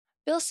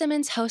Bill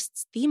Simmons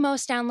hosts the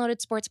most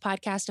downloaded sports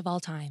podcast of all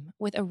time,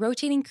 with a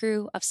rotating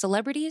crew of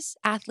celebrities,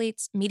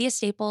 athletes, media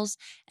staples,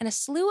 and a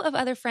slew of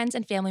other friends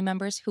and family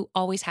members who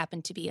always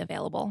happen to be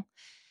available.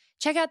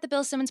 Check out the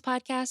Bill Simmons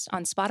podcast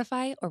on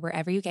Spotify or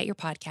wherever you get your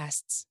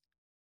podcasts.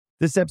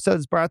 This episode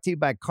is brought to you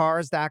by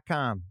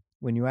Cars.com.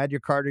 When you add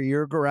your car to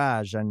your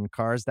garage on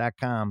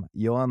Cars.com,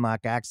 you'll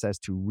unlock access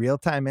to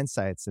real-time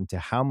insights into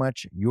how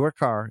much your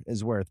car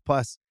is worth.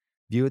 Plus,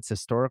 view its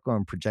historical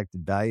and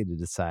projected value to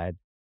decide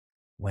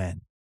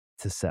when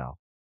to sell.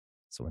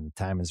 So when the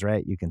time is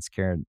right, you can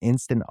secure an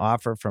instant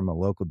offer from a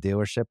local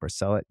dealership or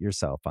sell it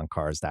yourself on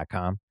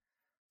Cars.com.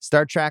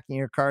 Start tracking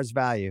your car's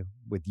value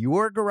with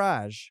your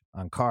garage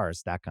on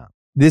Cars.com.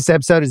 This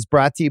episode is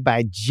brought to you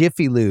by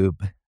Jiffy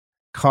Lube.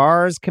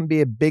 Cars can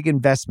be a big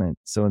investment,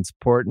 so it's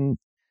important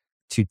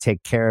to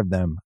take care of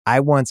them.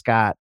 I once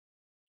got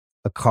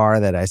a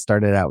car that I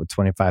started out with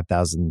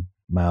 25,000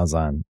 miles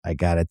on. I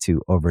got it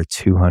to over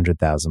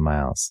 200,000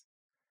 miles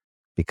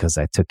because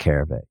I took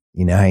care of it.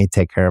 You know how you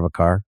take care of a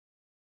car?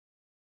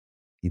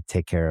 You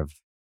take care of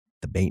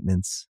the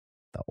maintenance,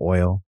 the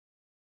oil,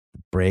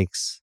 the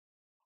brakes,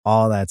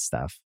 all that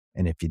stuff.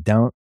 And if you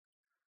don't,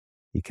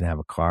 you can have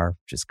a car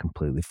just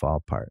completely fall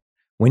apart.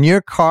 When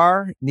your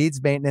car needs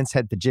maintenance,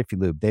 head to Jiffy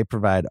Lube. They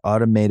provide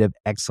automotive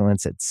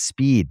excellence at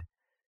speed.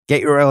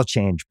 Get your oil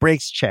change,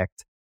 brakes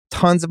checked,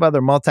 tons of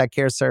other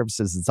multi-care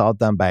services. It's all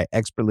done by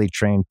expertly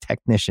trained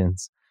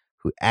technicians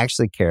who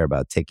actually care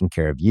about taking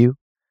care of you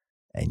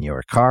and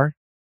your car.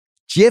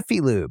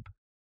 Jiffy Lube,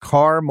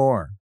 car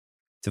more.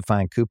 To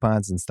find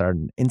coupons and start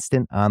an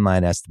instant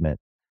online estimate,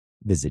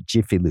 visit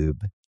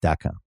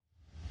jiffylube.com.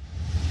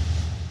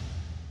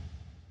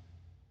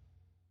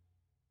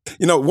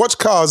 You know, watch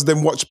cars,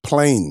 then watch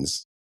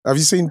planes. Have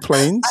you seen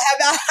planes?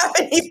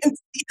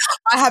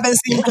 I haven't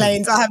seen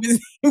planes.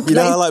 You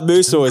know how like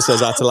Moose always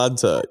says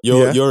Atalanta?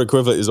 Your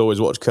equivalent is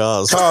always watch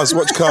cars. Cars,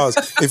 watch cars.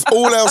 If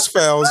all else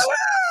fails,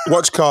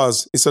 watch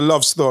cars. It's a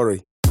love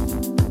story.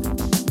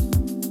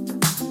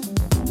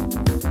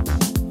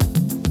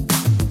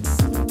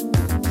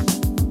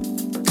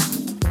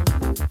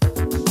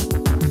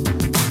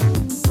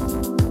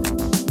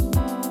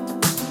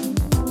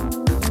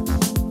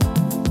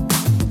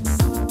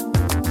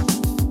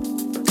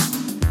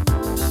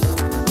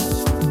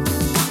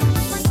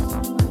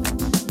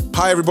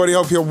 Hi everybody,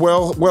 hope you're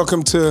well.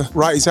 Welcome to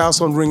Wrighty's House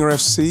on Ringer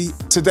FC.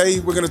 Today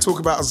we're going to talk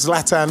about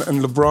Zlatan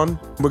and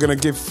LeBron. We're going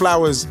to give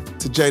flowers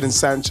to Jadon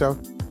Sancho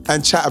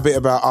and chat a bit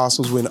about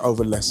Arsenal's win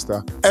over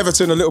Leicester.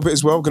 Everton a little bit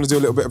as well. We're going to do a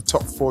little bit of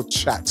top four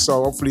chat.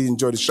 So hopefully you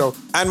enjoy the show.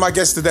 And my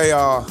guests today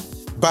are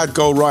bad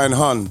girl Ryan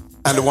Hunn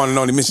and the one and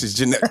only Mrs.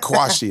 Jeanette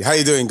Kouachi. How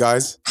you doing,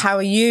 guys? How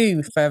are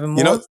you, furthermore?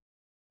 You know,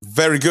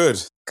 very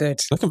good.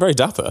 Good. Looking very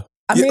dapper.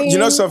 You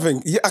know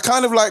something? Yeah, I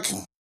kind of like...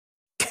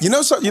 You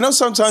know,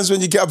 sometimes when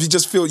you get up, you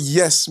just feel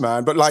yes,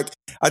 man. But like,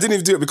 I didn't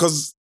even do it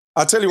because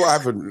I'll tell you what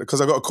happened. Because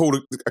I got a call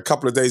a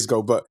couple of days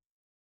ago, but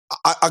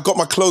I got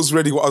my clothes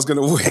ready, what I was going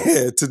to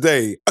wear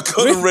today. I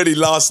got them ready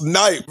last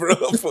night, bro.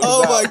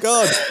 Oh my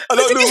God! I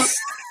don't know.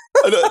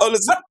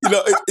 Honestly, you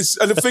know,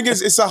 and the thing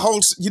is, it's a whole.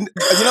 You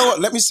know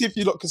what? Let me see if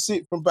you lot can see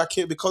it from back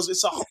here because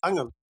it's a. Hang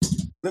on.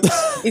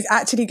 He's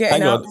actually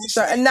getting up.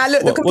 So, and now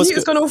look, the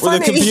computer's gone all funny.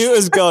 The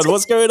computer's gone.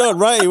 What's going on?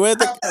 Right, where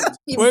have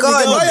you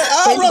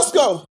gone?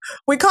 Roscoe.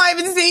 We can't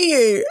even see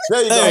you.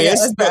 There you go.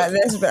 That's better.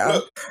 That's better.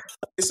 Look,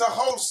 it's a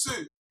whole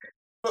suit.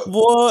 Look,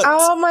 what?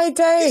 Oh my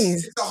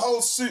days! It's a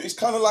whole suit. It's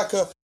kind of like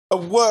a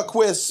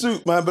workwear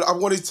suit, man. But I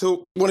wanted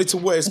to wear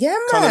it's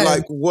kind of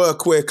like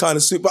workwear kind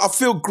of suit. But I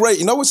feel great.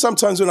 You know what?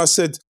 Sometimes when I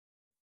said,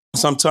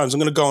 sometimes I'm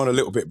going to go on a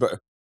little bit, but.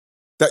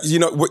 That, you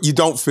know, what you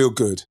don't feel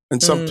good.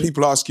 And some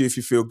people ask you if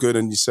you feel good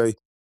and you say,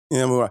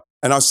 yeah, I'm all right.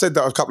 And I've said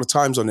that a couple of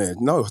times on there.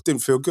 No, I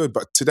didn't feel good.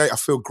 But today I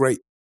feel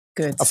great.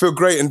 Good. I feel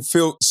great and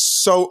feel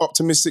so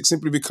optimistic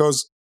simply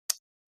because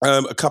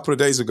a couple of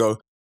days ago,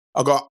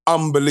 I got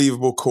an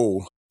unbelievable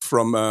call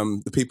from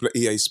the people at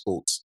EA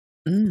Sports.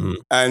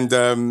 And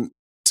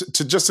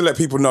to let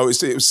people know,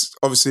 it was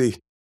obviously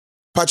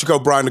Patrick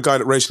O'Brien, the guy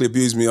that racially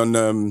abused me on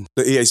the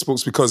EA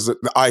Sports because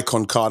the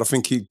icon card, I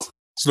think he's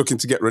looking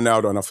to get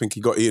Ronaldo, and I think he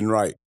got Ian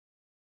right.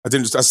 I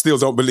still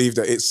don't believe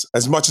that it's,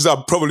 as much as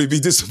I'd probably be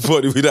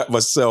disappointed with that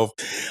myself,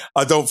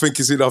 I don't think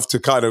it's enough to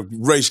kind of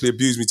racially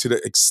abuse me to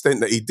the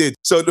extent that he did.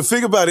 So the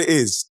thing about it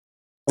is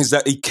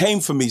that he came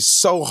for me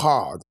so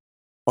hard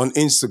on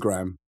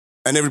Instagram,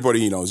 and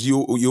everybody knows, you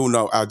all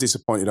know how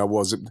disappointed I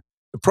was.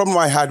 The problem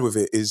I had with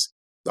it is,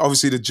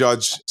 obviously the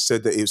judge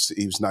said that he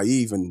was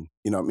naive and,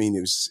 you know what I mean,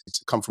 it's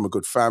come from a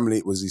good family,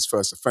 it was his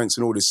first offence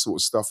and all this sort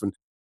of stuff. And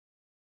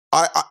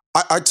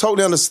I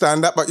totally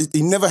understand that, but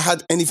he never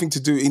had anything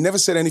to do, he never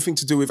said anything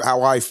to do with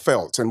how I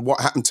felt and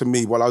what happened to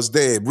me while I was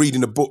there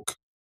reading a book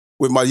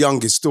with my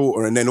youngest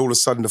daughter, and then all of a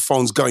sudden the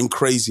phone's going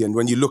crazy, and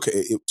when you look at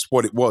it, it's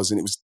what it was, and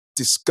it was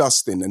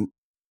disgusting. And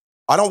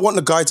I don't want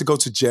the guy to go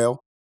to jail.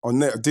 I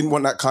didn't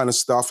want that kind of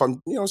stuff. I'm,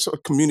 sort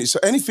of community. So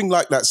anything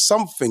like that,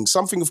 something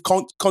of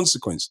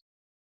consequence.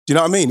 Do you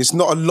know what I mean? It's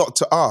not a lot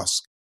to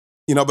ask,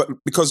 but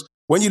because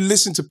when you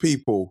listen to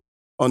people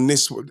on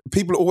this,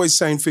 people are always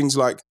saying things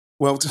like,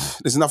 well,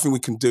 there's nothing we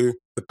can do.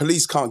 The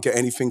police can't get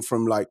anything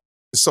from like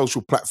the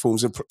social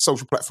platforms, and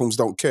social platforms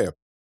don't care.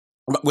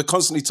 But we're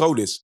constantly told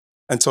this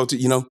and told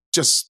to,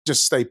 just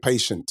stay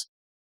patient,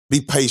 be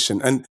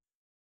patient. And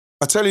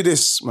I tell you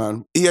this,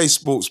 man, EA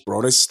Sports,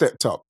 bro, they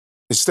stepped up.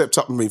 They stepped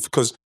up with me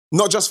because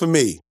not just for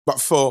me,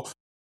 but for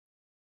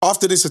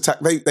after this attack,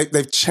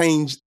 they've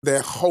changed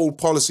their whole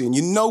policy. And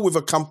with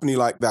a company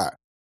like that,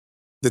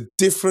 the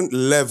different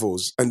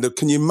levels and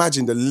can you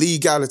imagine the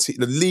legality,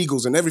 the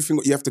legals and everything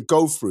that you have to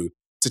go through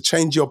to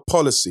change your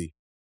policy?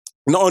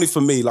 Not only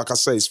for me, like I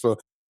say, it's for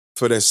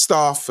their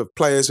staff, for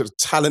players, for the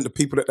talent, the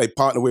people that they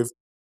partner with.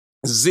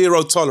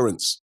 Zero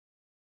tolerance,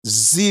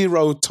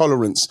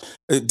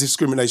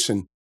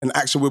 discrimination and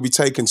action will be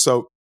taken.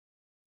 So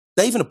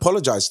they even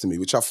apologized to me,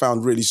 which I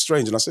found really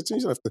strange. And I said to them,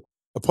 you don't have to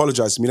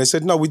apologize to me. They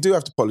said, no, we do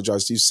have to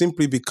apologize to you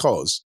simply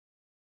because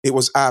it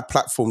was our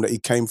platform that he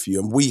came for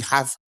you. And we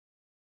have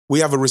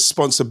a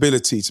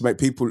responsibility to make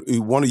people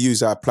who want to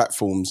use our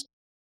platforms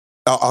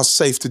are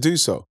safe to do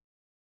so.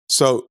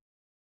 So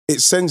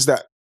it sends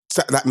that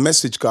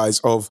message,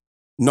 guys, of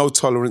no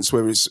tolerance,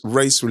 whether it's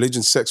race,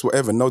 religion, sex,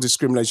 whatever. No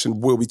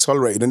discrimination will be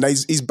tolerated. And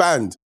he's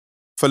banned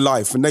for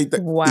life. And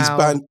wow.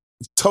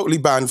 He's totally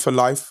banned for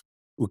life.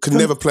 We can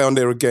never play on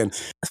there again.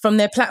 From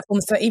their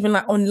platforms, so even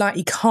like online,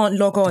 he can't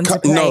log on to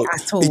play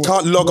at all. He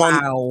can't log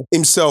on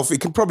himself. He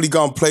can probably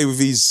go and play with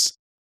his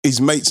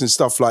mates and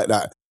stuff like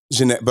that,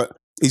 Jeanette, but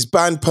he's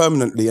banned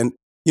permanently. And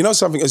you know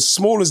something, as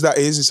small as that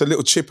is, it's a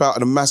little chip out of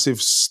the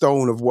massive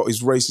stone of what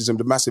is racism,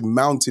 the massive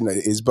mountain that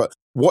it is. But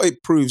what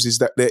it proves is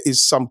that there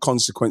is some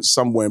consequence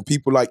somewhere. And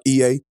people like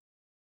EA,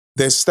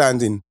 they're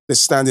standing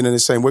and they're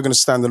saying, we're going to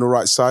stand on the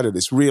right side of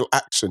this. Real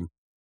action,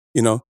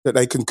 that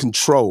they can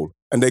control.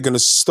 And they're going to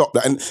stop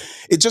that. And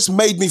it just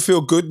made me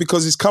feel good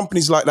because it's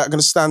companies like that are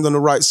going to stand on the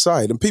right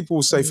side. And people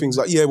will say things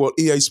like, yeah, well,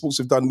 EA Sports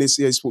have done this,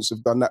 EA Sports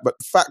have done that. But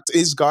the fact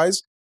is,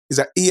 guys, is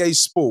that EA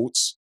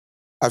Sports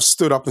have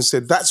stood up and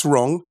said, that's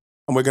wrong.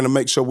 And we're going to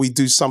make sure we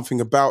do something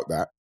about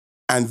that.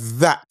 And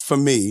that, for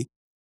me,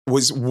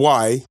 was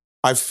why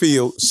I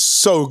feel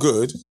so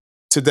good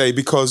today,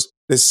 because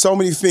there's so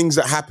many things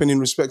that happen in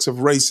respects of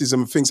racism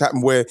and things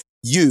happen where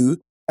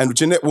you and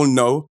Jeanette will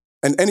know,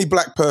 and any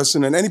black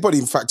person and anybody,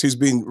 in fact, who's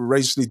been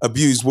racially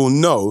abused will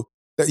know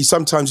that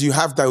sometimes you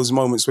have those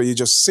moments where you're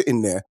just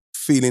sitting there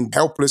feeling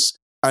helpless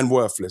and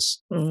worthless.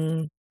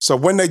 Mm. So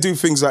when they do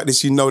things like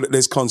this, you know that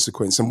there's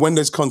consequence. And when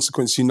there's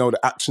consequence, you know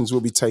that actions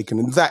will be taken.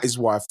 And that is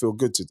why I feel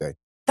good today.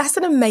 That's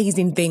an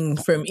amazing thing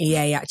from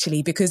EA,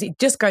 actually, because it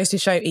just goes to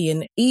show,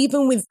 Ian,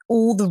 even with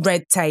all the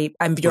red tape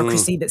and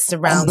bureaucracy that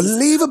surrounds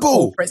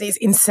unbelievable, it's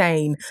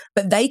insane,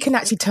 but they can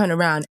actually turn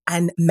around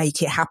and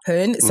make it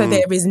happen. So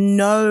there is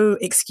no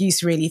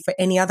excuse really for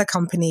any other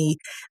company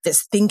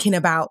that's thinking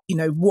about,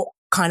 what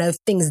kind of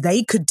things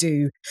they could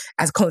do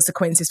as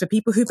consequences for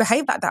people who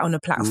behave like that on a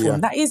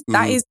platform. Yeah.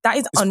 That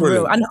is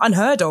unreal and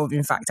unheard of,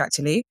 in fact,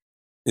 actually.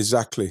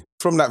 Exactly.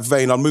 From that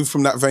vein, I'll move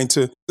from that vein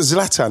to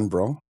Zlatan,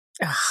 bro.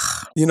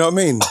 You know what I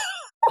mean?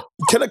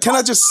 Can I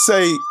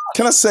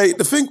say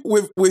the thing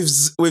with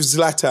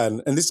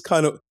Zlatan, and this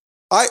kind of,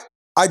 I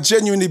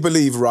genuinely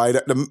believe, right,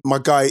 that my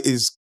guy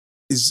is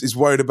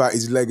worried about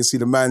his legacy.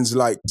 The man's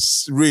like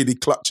really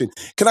clutching.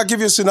 Can I give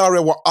you a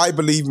scenario what I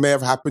believe may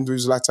have happened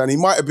with Zlatan? He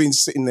might have been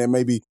sitting there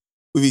maybe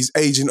with his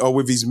agent or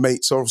with his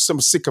mates or some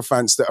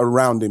sycophants that are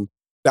around him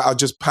that are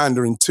just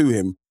pandering to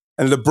him.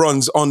 And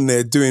LeBron's on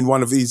there doing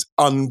one of these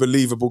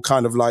unbelievable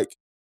kind of like,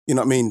 you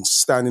know what I mean,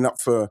 standing up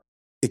for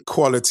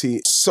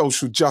equality,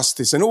 social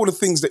justice, and all the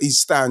things that he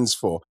stands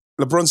for.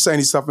 LeBron's saying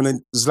his stuff, and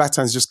then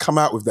Zlatan's just come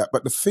out with that.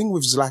 But the thing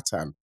with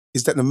Zlatan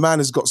is that the man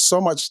has got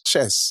so much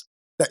chest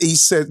that he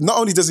said, not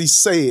only does he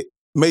say it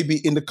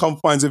maybe in the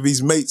confines of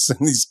his mates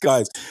and these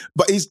guys,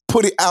 but he's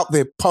put it out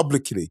there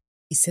publicly.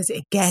 He says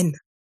it again.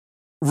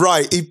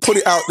 Right, he put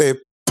it out there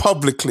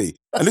publicly.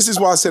 And this is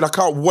why I said I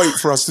can't wait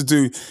for us to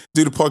do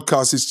the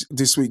podcast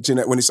this week,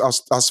 Jeanette, when it's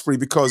us three,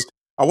 because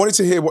I wanted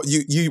to hear what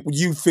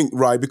you think,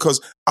 right?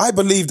 Because I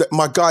believe that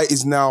my guy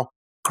is now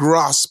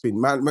grasping,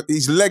 man,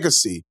 his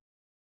legacy.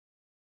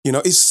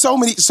 It's so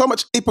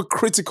much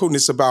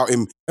hypocriticalness about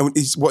him and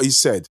what he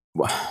said.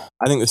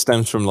 I think this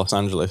stems from Los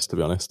Angeles, to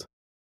be honest.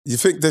 You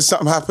think there's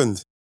something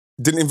happened?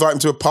 Didn't invite him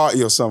to a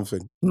party or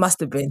something?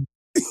 Must have been.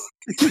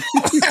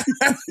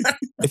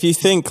 If you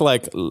think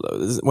like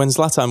when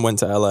Zlatan went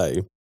to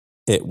LA,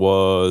 it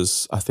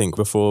was, I think,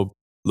 before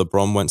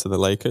LeBron went to the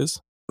Lakers.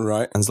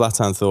 Right. And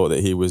Zlatan thought that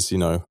he was,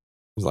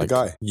 like,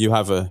 guy. You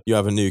have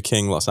a new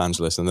king, Los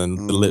Angeles, and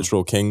then the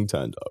literal king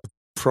turned up.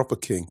 Proper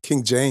king,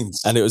 King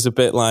James. And it was a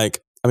bit like,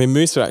 I mean,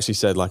 Musa actually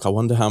said, like, I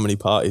wonder how many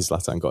parties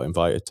Zlatan got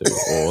invited to,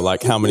 or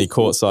like how many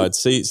courtside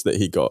seats that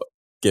he got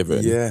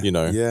given, Yeah.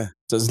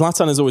 So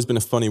Zlatan has always been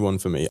a funny one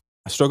for me.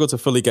 I struggle to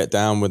fully get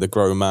down with a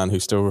grown man who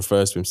still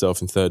refers to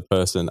himself in third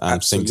person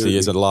and thinks he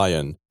is a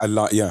lion.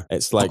 Yeah.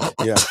 It's like,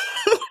 yeah.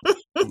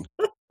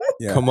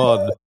 Come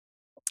on.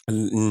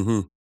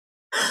 Mm-hmm.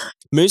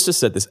 Musa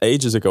said this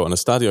ages ago on a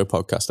Stadio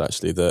podcast,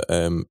 actually,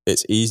 that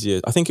it's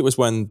easier. I think it was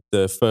when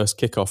the first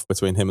kickoff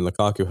between him and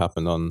Lukaku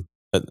happened on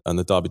and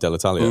the Derby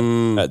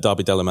dell'Italia,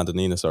 Derby della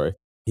Madonnina, sorry.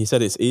 He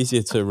said it's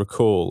easier to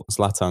recall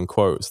Zlatan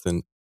quotes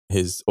than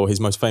his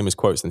most famous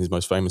quotes than his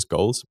most famous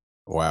goals.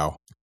 Wow.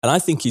 And I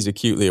think he's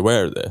acutely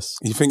aware of this.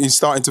 You think he's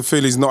starting to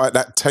feel he's not at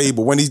that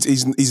table when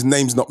his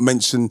name's not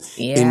mentioned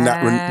in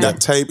that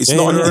table? He's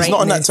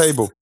not on that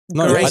table.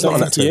 No, I don't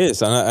think he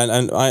is.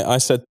 And I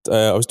said,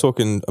 I was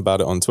talking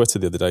about it on Twitter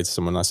the other day to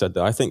someone. I said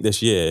that I think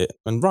this year,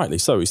 and rightly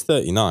so, he's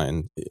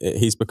 39.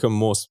 He's become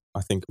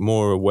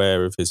more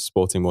aware of his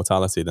sporting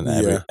mortality than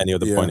any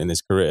other point in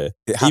his career.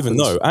 Even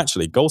though,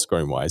 actually, goal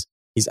scoring wise,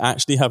 he's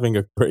actually having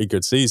a pretty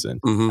good season.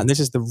 Mm-hmm. And this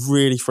is the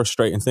really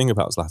frustrating thing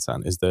about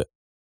Zlatan, is that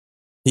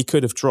he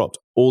could have dropped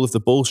all of the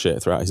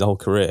bullshit throughout his whole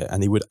career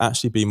and he would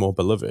actually be more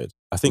beloved.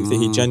 I think that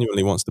he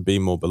genuinely wants to be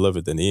more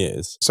beloved than he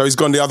is. So he's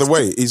gone the other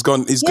way. It's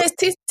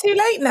too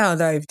late now,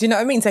 though. Do you know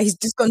what I mean? So he's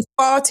just gone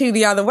far too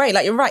the other way.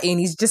 Like, you're right, Ian.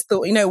 He's just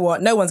thought, you know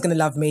what? No one's going to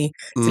love me.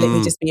 So let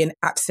me just be an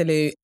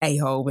absolute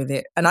a-hole with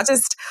it. And I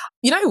just,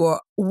 you know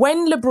what?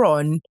 When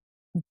LeBron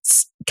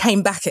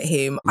came back at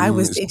him,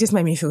 it just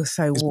made me feel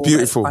so warm.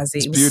 Beautiful. Fuzzy.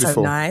 It was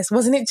so nice.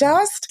 Wasn't it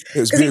just?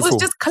 It was beautiful. It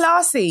was just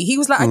classy. He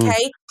was like,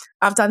 okay,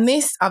 I've done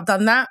this, I've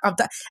done that,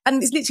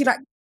 and it's literally like,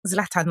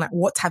 Zlatan, like,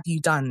 what have you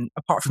done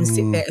apart from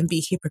sit there and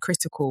be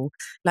hypocritical?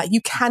 Like,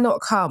 you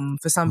cannot come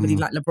for somebody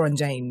like LeBron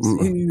James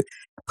who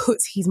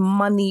puts his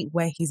money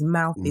where his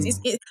mouth is.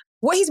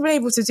 What he's been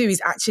able to do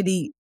is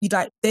actually,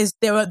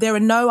 there are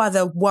no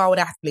other world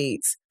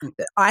athletes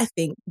that I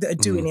think that are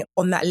doing it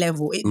on that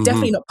level.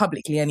 Definitely not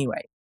publicly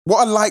anyway.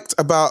 What I liked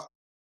about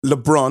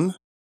LeBron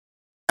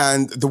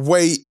and the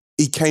way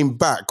he came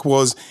back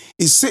was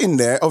he's sitting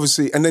there,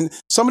 obviously, and then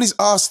somebody's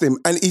asked him,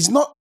 and he's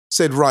not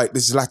said, right,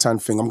 this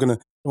Zlatan thing, I'm going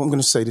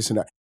to say this and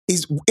that.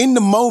 He's in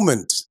the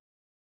moment.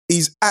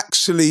 He's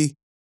actually,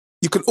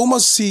 you can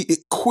almost see it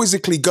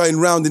quizzically going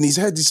round in his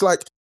head. It's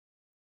like,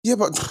 yeah,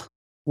 but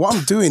what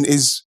I'm doing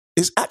is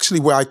actually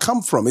where I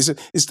come from. It's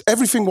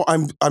everything what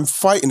I'm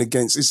fighting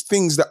against is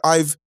things that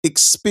I've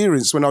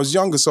experienced when I was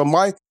younger. So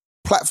my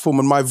platform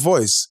and my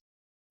voice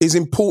is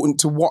important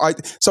to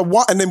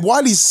and then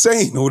while he's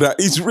saying all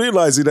that, he's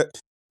realizing that,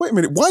 wait a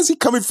minute, why is he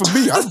coming for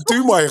me? I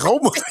do my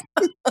homework.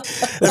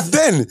 And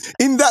then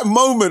in that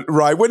moment,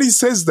 right, when he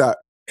says that,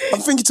 I'm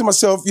thinking to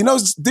myself,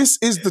 this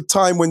is the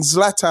time when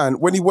Zlatan,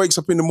 when he wakes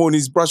up in the morning,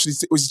 he's brushing his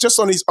teeth, he's just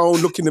on his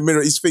own, look in the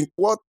mirror, he's thinking,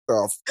 what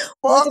the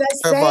fuck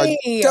have I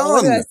done?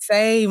 What did I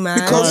say, man?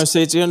 Because,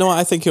 do you know what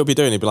I think he'll be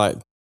doing? He'll be like,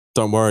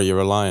 don't worry, you're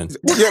a lion.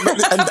 Yeah,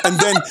 and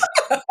then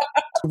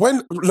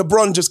when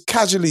LeBron just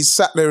casually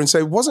sat there and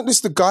said, wasn't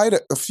this the guy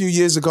that a few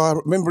years ago, I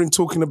remember him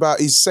talking about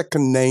his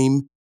second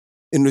name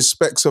in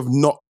respects of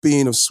not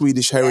being of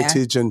Swedish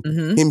heritage and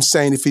him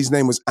saying if his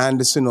name was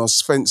Anderson or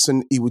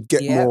Svensson, he would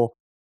get more,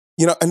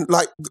 and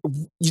like,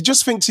 you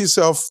just think to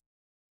yourself,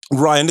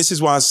 Ryan, this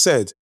is why I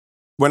said,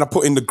 when I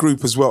put in the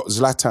group as well,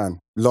 Zlatan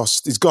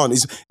lost, he's gone.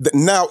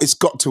 Now it's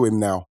got to him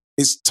now.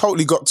 It's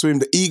totally got to him.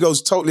 The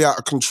ego's totally out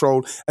of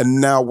control. And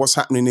now what's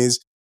happening is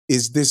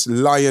this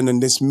lion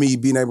and this me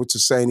being able to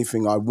say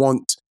anything I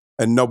want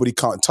and nobody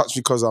can't touch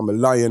me because I'm a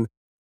lion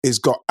is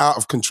got out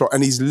of control.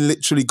 And he's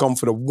literally gone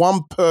for the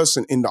one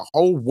person in the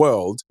whole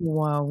world.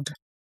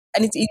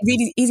 And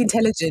he's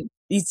intelligent.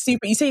 He's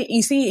super. You see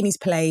it in his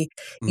play.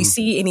 You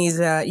see it in his,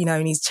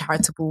 in his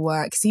charitable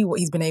work. See what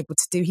he's been able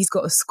to do. He's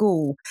got a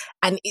school,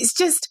 and it's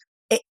just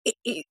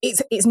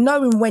it's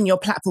knowing when your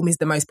platform is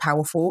the most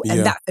powerful,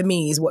 and that for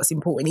me is what's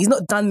important. He's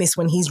not done this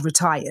when he's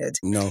retired.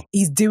 No,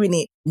 he's doing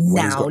it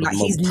now. Like,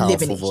 he's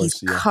living it.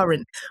 He's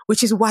current,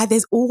 which is why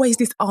there's always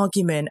this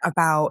argument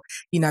about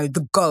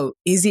the GOAT.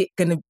 Is it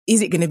gonna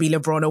be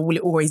LeBron, or will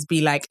it always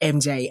be like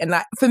MJ? And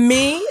like, for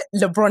me,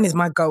 LeBron is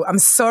my GOAT. I'm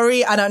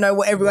sorry, I don't know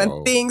what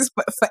everyone thinks,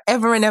 but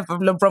forever and ever,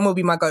 LeBron will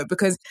be my GOAT,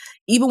 because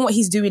even what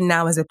he's doing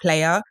now as a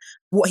player,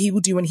 what he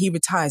will do when he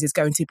retires is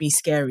going to be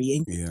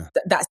scary. And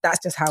that's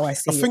just how I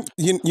see it. I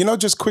think,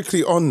 just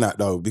quickly on that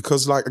though,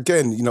 because like,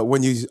 again,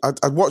 when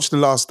I watched The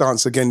Last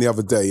Dance again the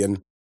other day,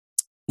 and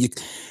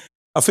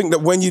I think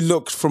that when you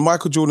look from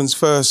Michael Jordan's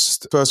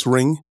first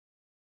ring,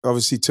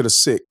 obviously to the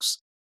sixth,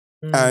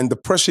 and the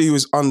pressure he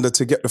was under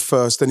to get the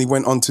first, then he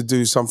went on to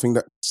do something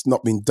that's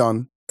not been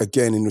done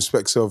again in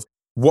respects of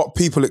what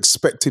people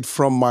expected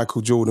from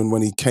Michael Jordan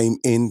when he came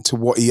in to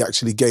what he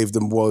actually gave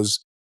them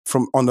was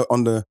from on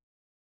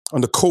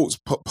the court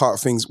part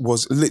of things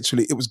was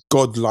literally, it was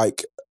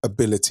godlike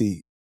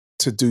ability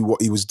to do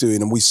what he was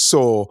doing. And we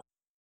saw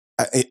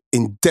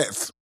in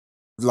depth,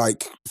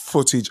 like,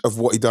 footage of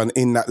what he done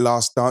in that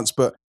Last Dance.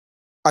 But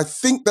I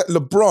think that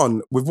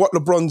LeBron, with what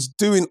LeBron's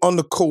doing on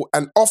the court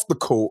and off the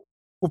court,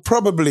 will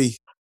probably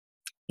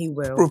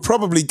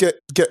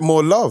get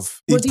more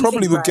love. He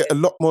probably would get a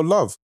lot more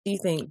love. Do you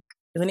think?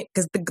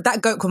 Because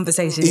that GOAT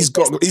conversation, he's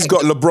got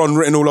LeBron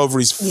written all over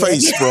his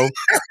face, bro. Do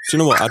you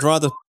know what? I'd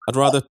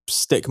rather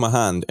stick my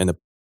hand in a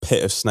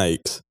pit of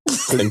snakes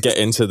than get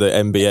into the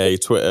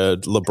NBA Twitter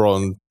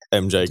LeBron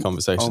MJ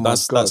conversation. That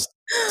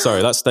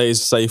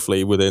stays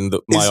safely within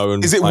my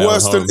own. Is it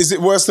worse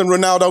than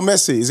Ronaldo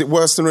Messi? Is it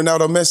worse than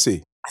Ronaldo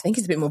Messi? I think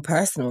it's a bit more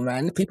personal,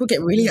 man. People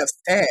get really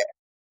upset.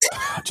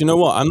 Do you know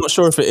what? I'm not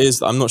sure if it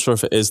is. I'm not sure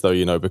if it is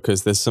though.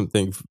 Because there's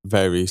something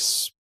very,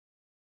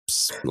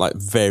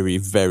 very,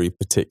 very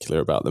particular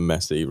about the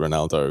Messi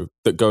Ronaldo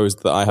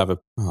that I have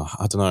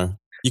I don't know.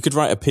 You could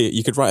write a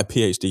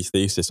PhD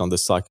thesis on the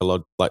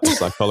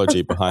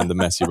psychology behind the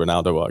Messi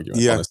Ronaldo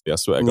argument. Yeah. Honestly, I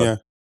swear to God. Yeah.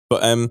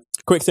 But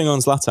quick thing on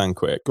Zlatan,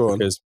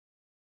 because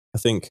I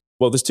think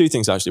there's two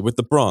things actually. With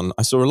LeBron,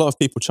 I saw a lot of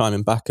people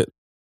chiming back at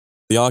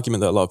the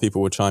argument that a lot of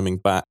people were chiming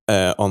back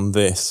on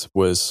this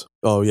was,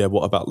 oh yeah,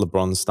 what about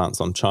LeBron's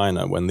stance on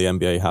China when the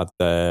NBA had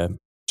their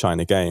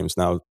China games?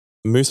 Now,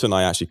 Musa and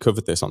I actually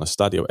covered this on a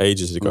Stadio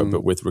ages ago,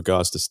 but with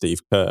regards to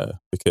Steve Kerr,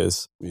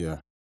 because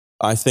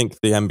I think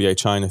the NBA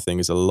China thing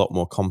is a lot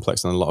more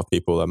complex than a lot of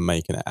people are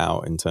making it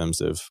out in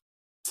terms of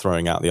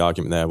throwing out the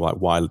argument there, like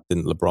why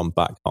didn't LeBron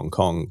back Hong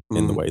Kong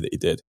in the way that he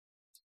did?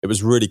 It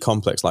was really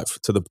complex, like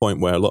to the point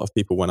where a lot of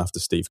people went after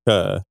Steve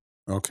Kerr,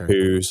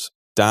 whose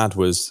dad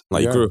was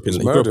he grew up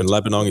in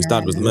Lebanon. His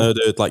dad was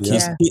murdered. Like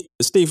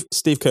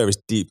Steve Kerr is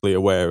deeply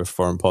aware of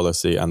foreign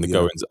policy and the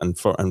goings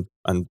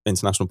and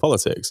international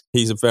politics.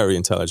 He's a very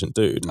intelligent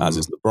dude, as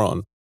is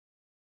LeBron.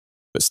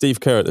 But Steve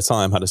Kerr at the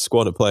time had a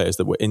squad of players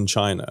that were in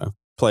China.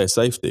 Player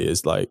safety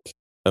is like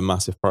a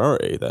massive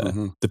priority there.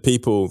 The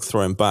people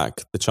throwing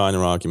back the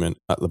China argument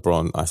at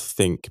LeBron, I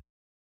think,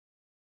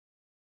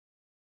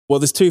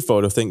 there's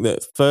twofold. I think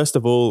that first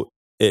of all,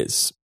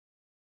 it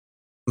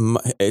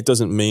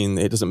doesn't mean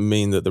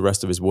that the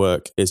rest of his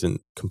work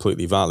isn't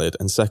completely valid,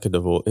 and second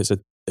of all, it's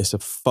a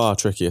far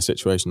trickier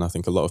situation. I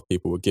think a lot of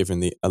people were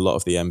giving a lot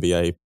of the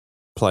NBA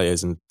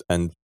players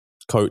and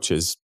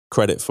coaches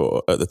credit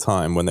for at the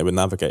time when they were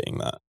navigating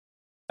that.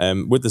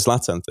 With the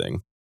Zlatan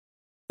thing,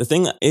 the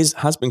thing that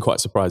has been quite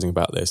surprising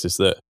about this is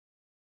that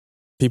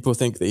people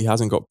think that he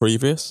hasn't got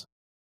previous.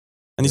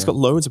 And he's got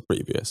loads of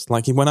previous.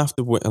 Like he went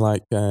after,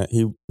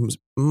 he was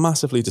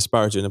massively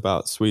disparaging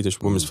about Swedish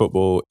women's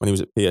football when he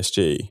was at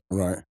PSG.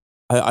 Right.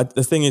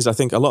 The thing is, I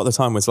think a lot of the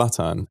time with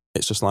Zlatan,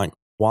 it's just like,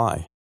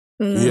 why?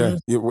 Yeah,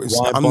 it's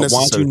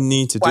unnecessary. Why do you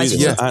need to do this?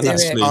 Yeah,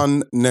 it's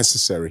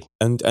unnecessary.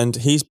 And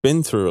he's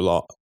been through a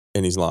lot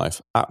in his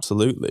life.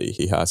 Absolutely,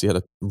 he has. He had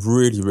a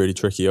really, really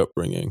tricky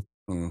upbringing.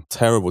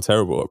 Terrible,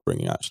 terrible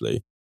upbringing,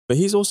 actually. But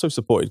he's also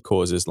supported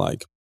causes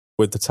like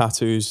with the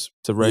tattoos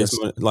to raise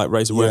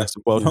awareness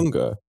of world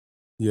hunger.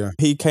 Yeah.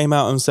 He came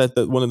out and said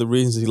that one of the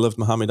reasons he loved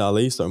Muhammad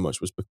Ali so much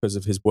was because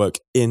of his work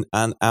in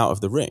and out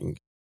of the ring.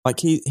 Like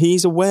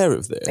he's aware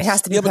of this. It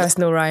has to be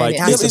personal, right? Like,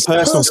 it's a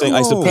personal thing.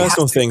 It's a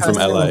personal thing from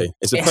LA.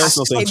 It's a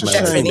personal thing from LA. It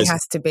definitely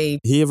has to be.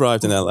 He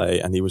arrived in LA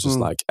and he was just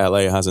like,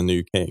 LA has a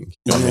new king.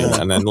 You know what I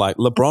mean? And then like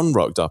LeBron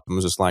rocked up and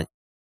was just like,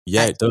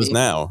 yeah, it does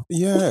now.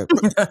 Yeah.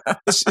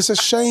 It's a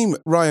shame,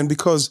 Ryan,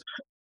 because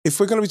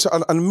if we're going to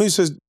be... and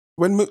Musa's...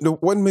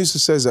 When Musa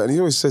says that, and he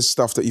always says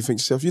stuff that you think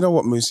to yourself, you know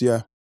what, Musa,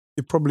 yeah,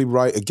 you're probably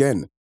right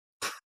again.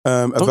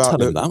 About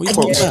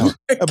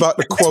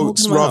the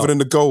quotes rather than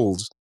the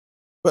goals.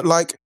 But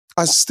like,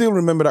 I still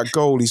remember that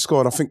goal he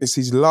scored. I think it's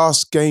his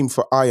last game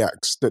for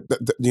Ajax. That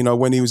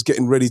when he was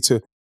getting ready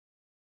to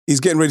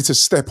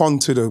step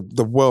onto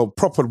the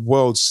proper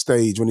world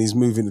stage when he's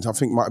moving. I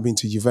think it might have been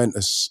to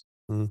Juventus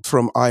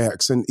from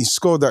Ajax, and he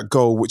scored that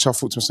goal, which I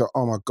thought to myself,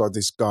 oh my God,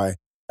 this guy.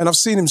 And I've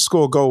seen him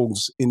score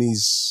goals in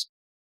his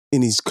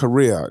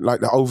career,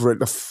 like the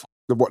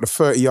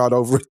 30-yard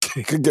over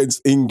kick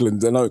against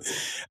England, and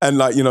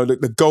like,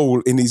 the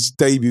goal in his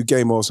debut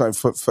game or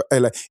something for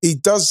LA. He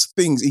does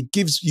things, he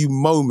gives you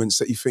moments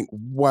that you think,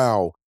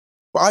 wow.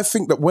 But I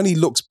think that when he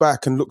looks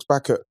back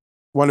at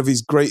one of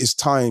his greatest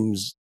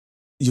times,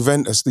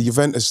 the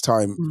Juventus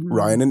time,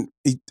 Ryan, and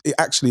he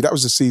actually, that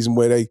was the season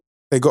where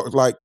they got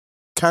like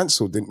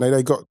cancelled, didn't they?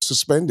 They got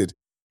suspended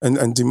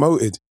and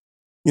demoted.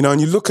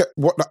 And you look at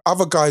what the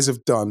other guys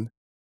have done,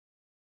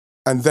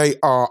 and they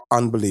are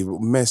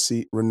unbelievable.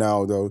 Messi,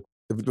 Ronaldo,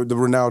 the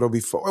Ronaldo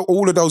before,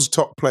 all of those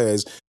top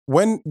players.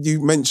 When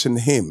you mention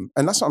him,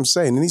 and that's what I'm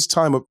saying, in his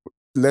time of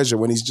leisure,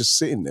 when he's just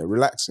sitting there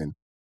relaxing,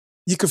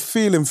 you could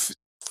feel him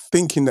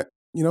thinking that,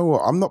 you know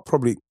what,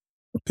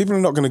 people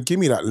are not going to give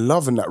me that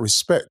love and that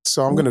respect.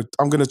 So I'm going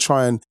to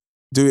try and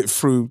do it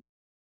through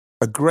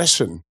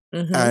aggression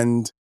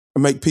and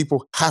make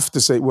people have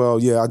to say, well,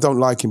 yeah, I don't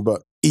like him,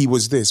 but he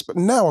was this. But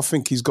now I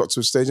think he's got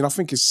to a stage, and I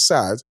think it's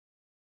sad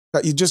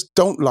that you just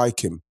don't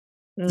like him.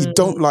 You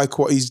don't like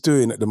what he's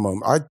doing at the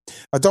moment.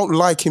 I don't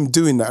like him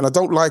doing that, and I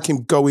don't like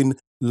him going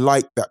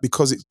like that,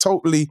 because it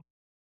totally,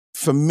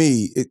 for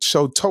me, it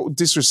showed total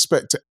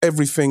disrespect to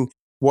everything,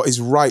 what is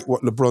right,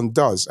 what LeBron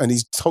does, and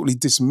he's totally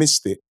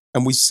dismissed it.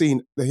 And we've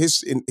seen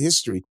in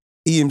history,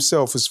 he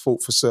himself has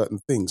fought for certain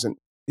things, and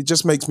it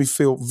just makes me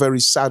feel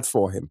very sad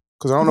for him,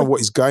 because I don't know what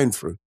he's going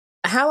through.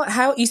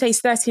 How you say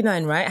he's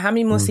 39, right? How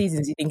many more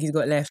seasons do you think he's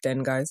got left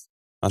then, guys?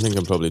 I think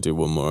I'll probably do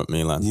one more at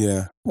Milan.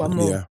 Yeah. One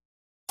more. Yeah.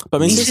 But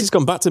I mean, since he's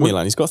gone back to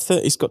Milan, he's got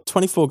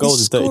 24 goals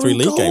in 33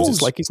 league games.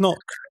 It's like he's not...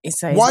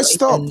 Why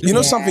stop? You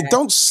know something?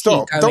 Don't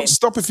stop. Don't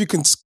stop if you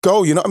can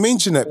go. You know what I mean,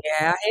 Jeanette?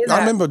 Yeah, I hear that. I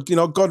remember,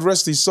 God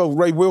rest his soul,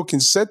 Ray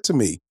Wilkins said to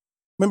me,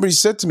 he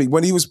said to me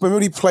when he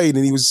played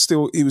and he was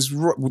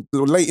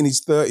late in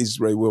his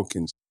 30s, Ray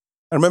Wilkins.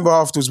 I remember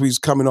afterwards we was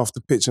coming off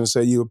the pitch and I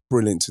said, "You were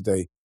brilliant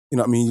today. You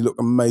know what I mean? You look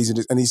amazing."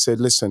 And he said,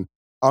 "Listen,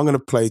 I'm going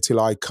to play till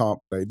I can't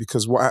play,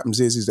 because what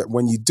happens is that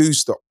when you do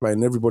stop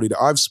playing, everybody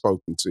that I've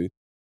spoken to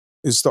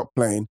is stop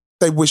playing,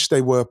 they wish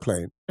they were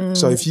playing.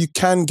 So if you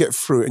can get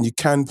through it and you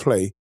can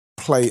play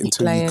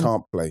until you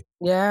can't play."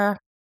 Yeah.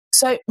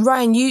 So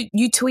Ryan,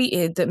 you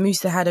tweeted that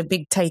Musa had a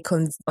big take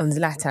on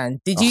Zlatan.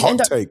 Did you hot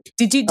take?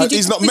 Did you?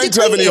 He's not meant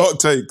to have any hot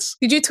takes.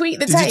 Did you tweet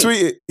the take? Did you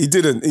tweet it? He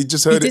didn't. He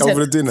just heard it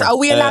over the dinner. So are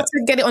we allowed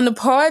to get it on the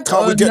pod?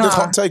 Can't we get the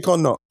hot take or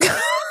not? All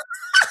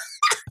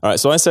right.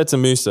 So I said to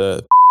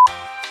Musa,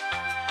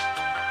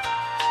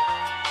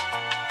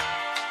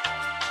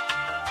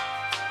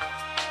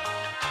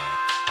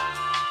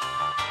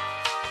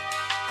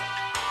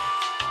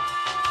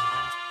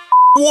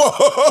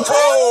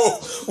 whoa!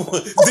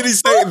 Did he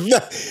say it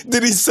that?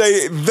 Did he say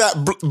it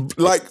that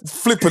like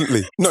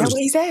flippantly? No, that's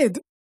what he said.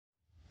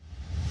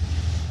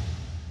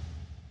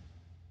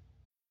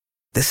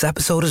 This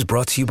episode is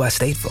brought to you by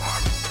State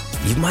Farm.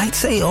 You might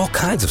say all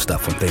kinds of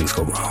stuff when things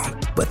go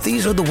wrong, but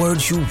these are the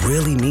words you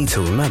really need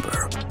to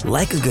remember.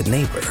 Like a good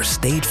neighbor,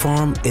 State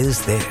Farm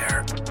is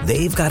there.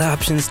 They've got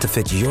options to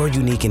fit your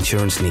unique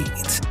insurance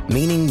needs,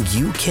 meaning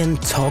you can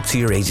talk to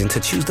your agent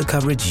to choose the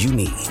coverage you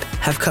need,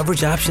 have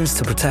coverage options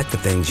to protect the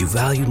things you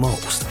value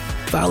most,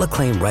 file a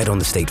claim right on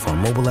the State Farm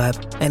mobile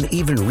app, and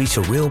even reach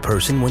a real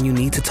person when you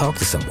need to talk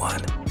to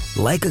someone.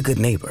 Like a good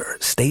neighbor,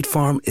 State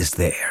Farm is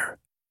there.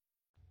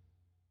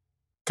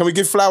 Can we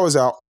give flowers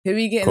out? Who are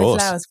you getting the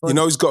flowers for? You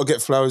know who's got to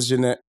get flowers,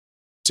 Jeanette?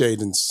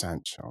 Jadon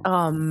Sancho.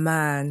 Oh,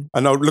 man.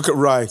 I know, look at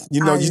Rai.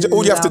 You know,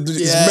 all you have to do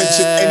is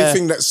mention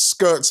anything that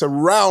skirts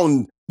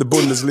around the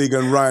Bundesliga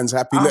and Ryan's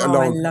happy, let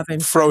alone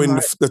throw in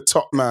the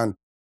top man.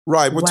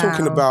 Rai, we're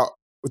talking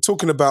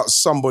about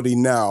somebody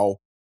now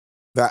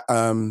that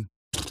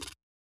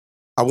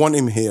I want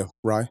him here,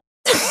 Rai.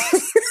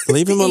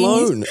 Leave him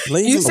alone.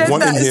 You said I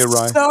want that him here,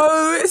 Rai.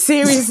 So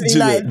seriously,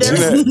 Jeanette,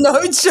 there's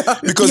no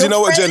joke. Because you know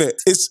what,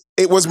 Janet?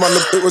 It was my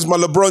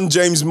LeBron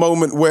James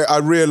moment where I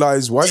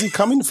realized, why is he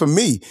coming for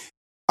me?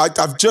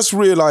 I've just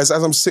realized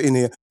as I'm sitting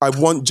here, I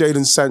want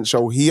Jadon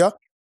Sancho here,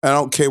 and I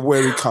don't care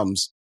where he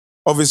comes.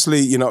 Obviously,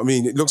 you know what I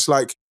mean? It looks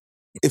like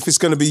if it's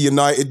going to be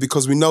United,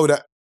 because we know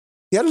that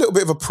he had a little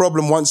bit of a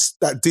problem once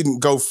that didn't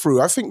go through.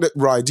 I think that,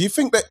 Rai, do you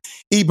think that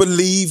he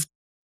believed,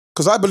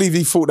 because I believe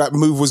he thought that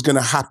move was going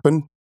to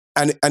happen,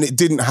 and it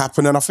didn't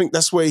happen. And I think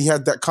that's where he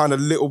had that kind of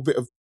little bit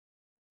of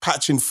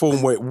patch in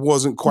form where it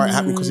wasn't quite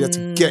happening because he had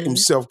to get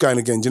himself going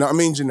again. Do you know what I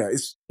mean, Jeanette?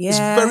 It's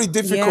very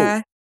difficult.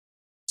 Yeah.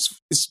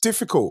 It's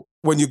difficult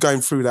when you're going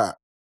through that.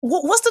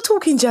 What's the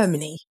talk in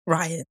Germany,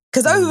 Ryan?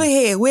 Because over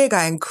here, we're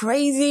going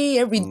crazy.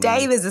 Every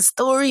day there's a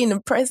story in the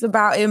press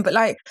about him. But,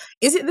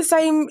 is it the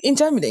same in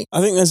Germany?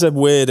 I think there's a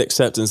weird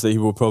acceptance that he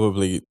will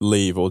probably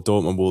leave, or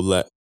Dortmund will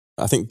let...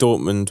 I think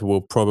Dortmund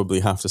will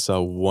probably have to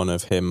sell one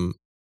of him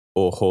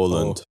or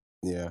Haaland.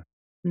 Yeah.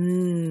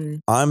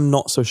 I'm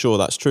not so sure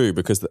that's true,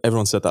 because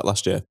everyone said that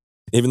last year.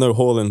 Even though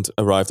Haaland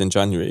arrived in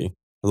January,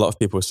 a lot of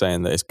people were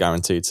saying that it's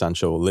guaranteed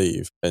Sancho will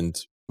leave. And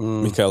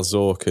Michael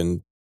Zorc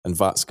and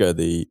Watzke,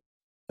 the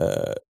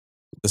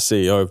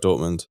CEO of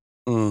Dortmund,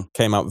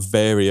 came out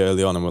very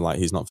early on and were like,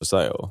 he's not for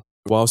sale.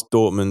 Whilst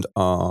Dortmund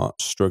are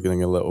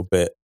struggling a little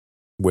bit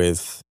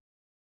with,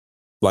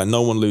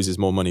 no one loses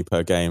more money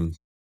per game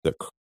that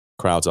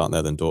crowds aren't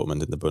there than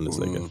Dortmund in the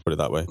Bundesliga, put it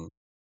that way.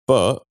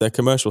 But their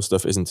commercial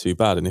stuff isn't too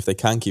bad. And if they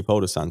can keep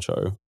hold of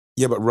Sancho...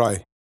 Yeah, but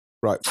right.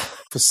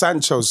 For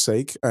Sancho's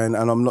sake, and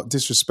I'm not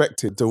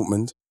disrespecting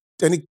Dortmund,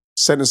 any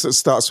sentence that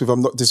starts with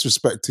 "I'm not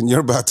disrespecting,"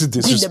 you're about to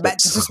disrespect. He's about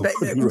to disrespect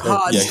them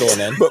hard. Yeah, go on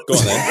then.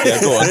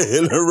 Yeah, go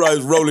on. Right,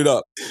 roll it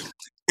up.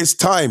 It's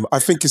time. I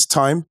think it's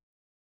time.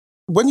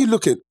 When you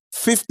look at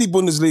 50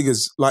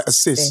 Bundesligas,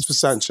 assists for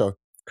Sancho,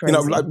 Crazy.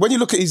 When you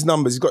look at his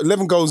numbers, he's got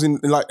 11 goals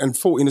and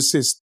 14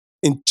 assists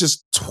in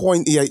just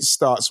 28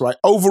 starts, right?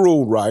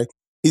 Overall, right?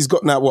 He's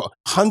got now,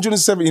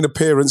 117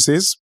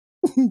 appearances,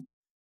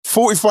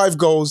 45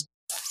 goals,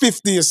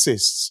 50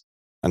 assists.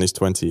 And he's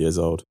 20 years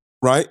old.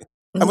 Right?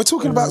 And we're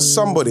talking about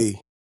somebody,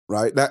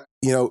 right, that,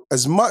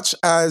 as much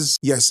as,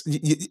 yes,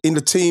 in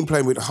the team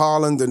playing with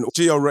Haaland and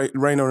Gio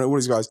Reyna and all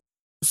these guys,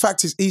 the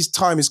fact is his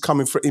time is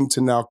coming for him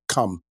to now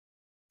come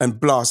and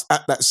blast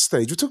at that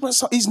stage. We're talking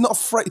about he's not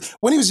afraid.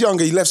 When he was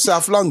younger, he left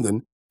South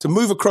London to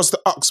move across to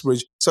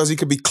Uxbridge so as he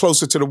could be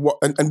closer to the...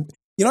 And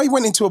he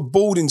went into a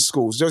boarding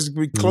school so to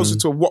be closer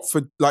to a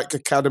Watford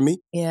academy.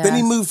 Yeah. Then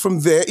he moved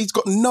from there. He's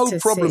got no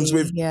problems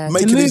with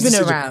making his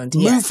decision. Around.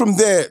 Move from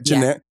there,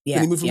 Jeanette. Yeah.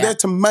 Then he moved from there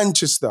to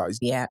Manchester.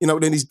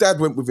 Then his dad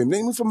went with him.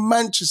 Then he moved from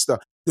Manchester.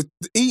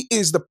 He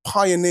is the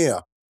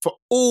pioneer for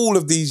all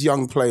of these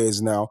young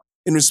players now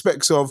in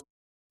respects of,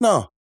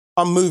 no,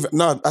 I'm moving.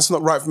 No, that's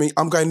not right for me.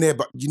 I'm going there.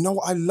 But you know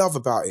what I love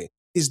about it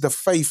is the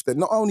faith that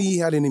not only he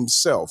had in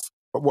himself,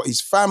 but what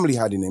his family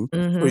had in him,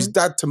 for his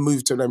dad to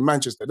move to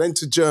Manchester, then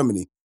to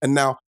Germany. And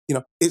now,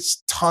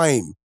 it's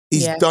time.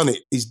 He's done it.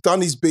 He's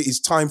done his bit. It's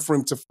time for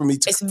him to him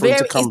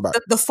to come back.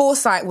 The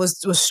foresight was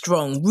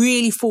strong,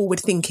 really forward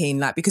thinking.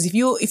 Like, because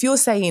if you're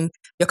saying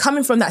you're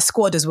coming from that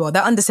squad as well,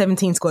 that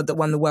under-17 squad that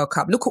won the World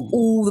Cup. Look at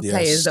all the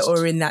players that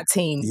were in that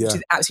team, which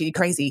is absolutely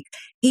crazy.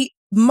 He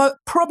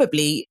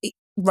probably,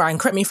 Ryan,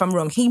 correct me if I'm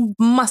wrong, he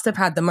must have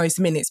had the most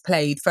minutes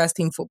played first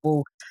team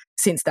football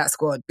since that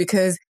squad,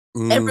 because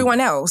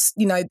everyone else,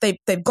 you know,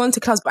 they've gone to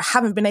clubs but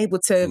haven't been able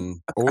to.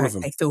 All of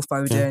them. Phil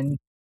Foden.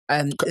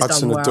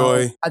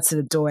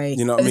 Hudson-Odoi.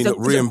 You know what I mean?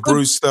 Rhian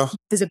Brewster.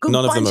 There's a good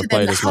None of them bunch have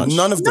played as much.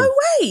 None of them. No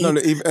way. No,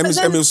 even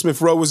Emil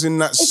Smith-Rowe was in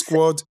that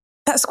squad.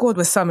 That squad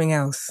was something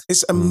else.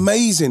 It's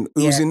amazing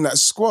who was in that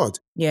squad.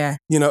 Yeah.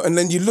 You know, and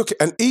then you look at,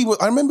 and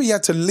I remember he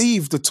had to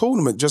leave the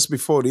tournament just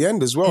before the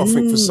end as well, I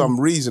think, for some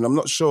reason. I'm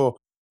not sure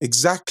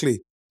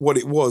exactly what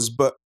it was,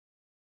 but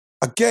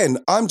again,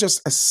 I'm just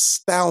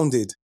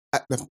astounded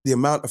at the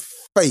amount of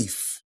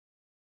faith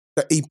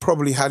that he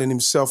probably had in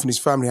himself and his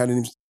family had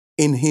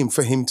in him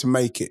for him to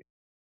make it.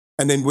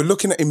 And then we're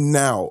looking at him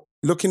now,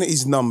 looking at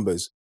his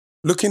numbers,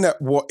 looking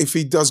at what, if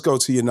he does go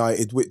to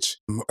United, which,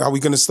 are we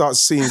going to start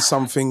seeing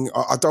something?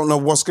 I don't know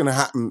what's going to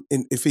happen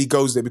if he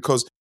goes there,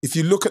 because if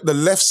you look at the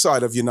left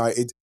side of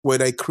United, where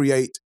they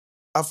create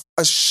a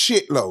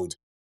shitload,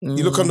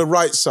 you look on the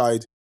right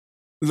side,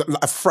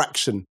 a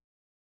fraction,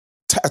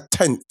 a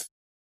tenth.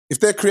 If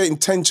they're creating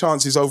 10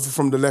 chances over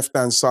from the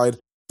left-hand side,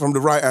 from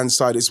the right-hand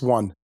side, it's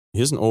 1. He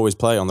doesn't always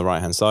play on the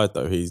right-hand side,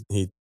 though. He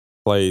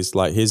plays,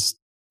 like, his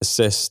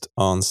assist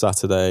on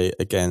Saturday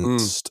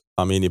against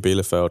Arminia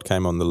Bielefeld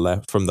came on the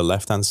left, from the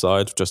left-hand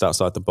side, just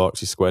outside the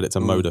box. He squared it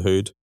to Mo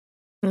Dahoud.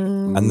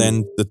 And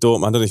then the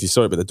Dortmund, I don't know if you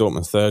saw it, but the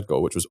Dortmund third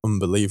goal, which was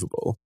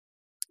unbelievable,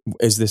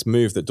 is this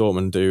move that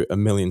Dortmund do a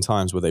million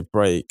times where they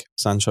break.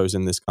 Sancho's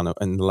in this kind of,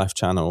 in the left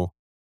channel,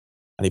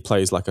 and he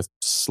plays like a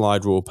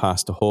slide rule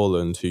pass to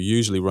Haaland, who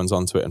usually runs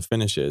onto it and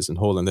finishes, and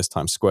Haaland this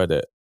time squared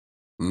it.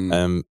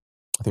 I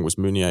think it was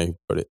Meunier who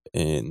put it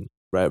in.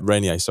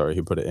 Renier, sorry,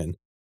 who put it in.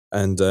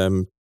 And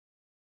it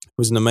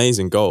was an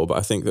amazing goal. But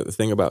I think that the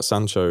thing about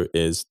Sancho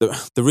is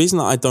the reason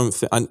that I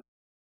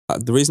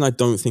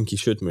don't think he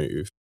should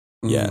move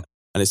yet,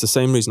 and it's the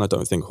same reason I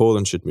don't think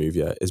Haaland should move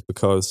yet, is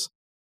because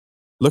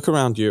look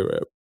around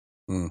Europe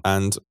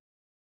and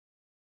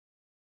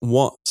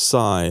what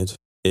side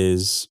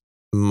is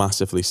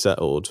massively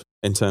settled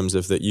in terms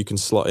of that you can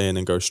slot in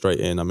and go straight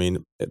in. I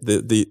mean,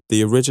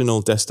 the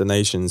original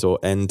destinations or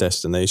end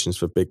destinations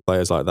for big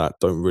players like that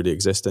don't really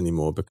exist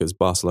anymore, because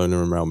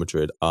Barcelona and Real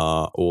Madrid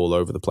are all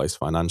over the place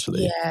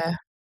financially. Yeah.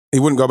 He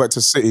wouldn't go back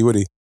to City, would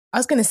he? I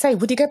was going to say,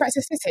 would he go back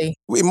to City?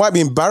 It might be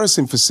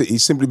embarrassing for City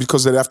simply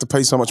because they'd have to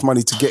pay so much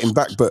money to get him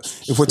back. But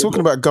if we're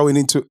talking about going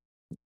into,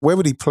 where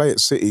would he play at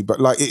City? But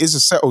like, it's a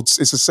settled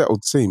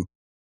team.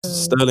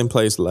 Sterling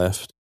plays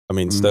left. I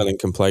mean, Sterling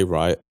can play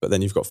right, but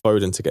then you've got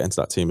Foden to get into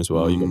that team as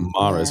well. You've got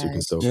Mahrez who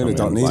can still come they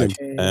don't need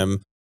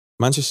him.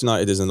 Manchester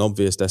United is an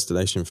obvious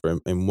destination for him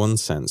in one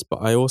sense,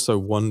 but I also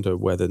wonder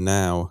whether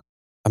now,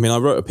 I mean, I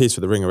wrote a piece for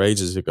The Ringer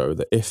ages ago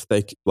that if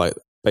they, like,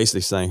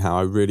 basically saying how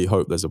I really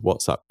hope there's a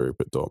WhatsApp group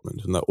at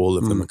Dortmund and that all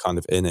of them are kind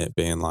of in it,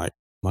 being like,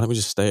 why don't we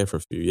just stay here for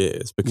a few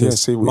years?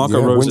 Because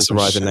Marco Rose is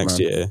arriving next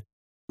year.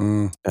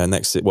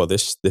 This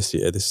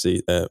year,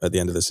 at the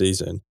end of the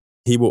season.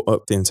 He will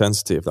up the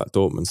intensity of that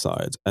Dortmund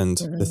side. And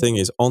the thing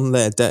is, on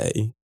their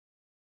day,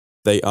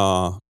 they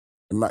are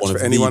match one for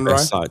of anyone, the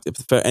best right? side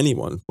for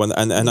anyone.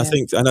 I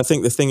think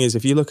the thing is,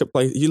 if you look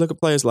at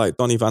players like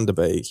Donny van der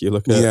Beek, you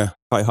look at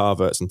Kai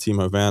Havertz and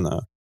Timo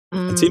Werner.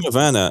 And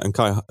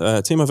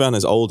Timo Werner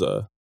is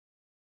older.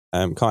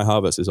 Kai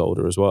Havertz is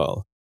older as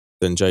well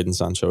than Jadon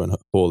Sancho and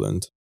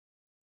Haaland.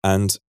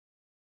 And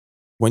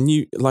when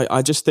you, like,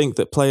 I just think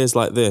that players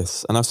like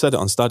this, and I've said it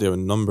on Stadio a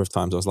number of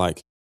times, I was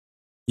like,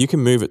 you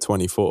can move at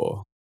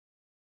 24.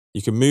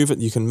 You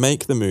can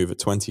make the move at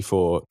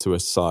 24 to a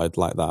side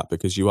like that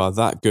because you are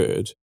that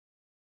good.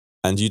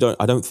 And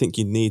I don't think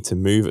you need to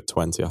move at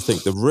 20. I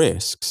think the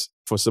risks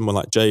for someone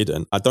like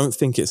Jadon, I don't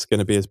think it's going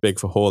to be as big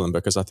for Haaland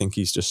because I think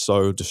he's just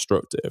so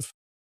destructive.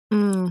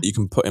 You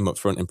can put him up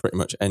front in pretty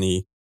much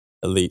any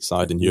elite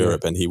side in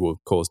Europe and he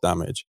will cause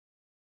damage.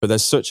 But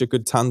there's such a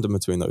good tandem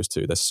between those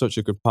two. There's such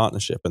a good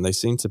partnership. And they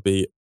seem to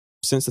be,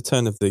 since the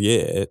turn of the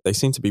year, they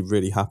seem to be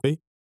really happy.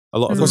 A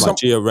lot of them, like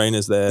Gio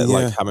Reyna's there,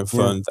 like having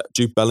fun.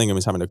 Jude Bellingham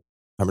is having a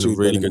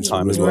really good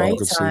time as well.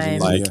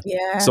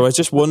 So I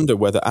just wonder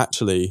whether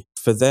actually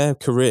for their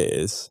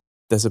careers,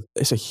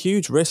 it's a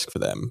huge risk for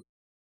them.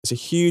 It's a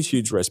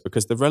huge risk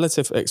because the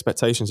relative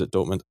expectations at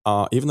Dortmund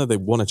are, even though they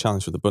won a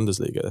challenge for the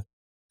Bundesliga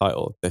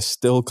title, they're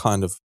still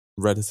kind of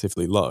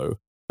relatively low.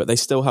 But they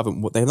still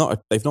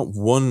they've not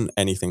won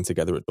anything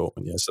together at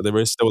Dortmund yet. So there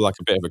is still like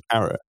a bit of a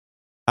carrot.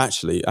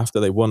 Actually, after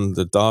they won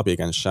the derby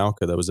against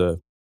Schalke, there was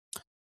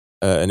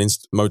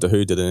Mo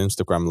Dahoud did an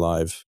Instagram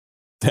live.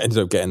 They ended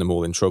up getting them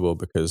all in trouble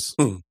because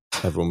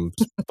everyone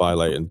was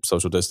violating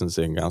social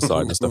distancing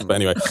outside and stuff. But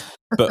anyway,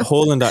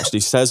 Haaland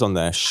actually says on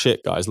there,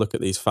 shit guys, look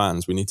at these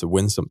fans. We need to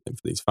win something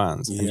for these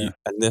fans. And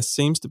there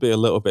seems to be a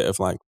little bit of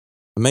like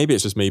maybe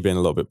it's just me being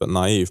a little bit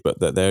naive, but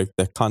that they're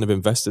kind of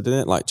invested in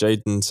it. Like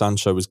Jadon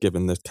Sancho was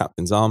given the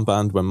captain's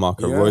armband when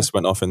Marco Reus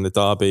went off in the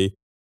derby.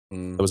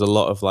 There was a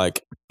lot of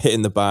like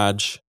hitting the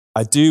badge.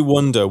 I do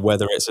wonder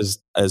whether it's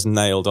as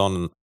nailed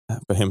on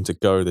for him to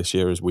go this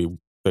year as we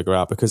figure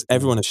out, because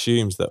everyone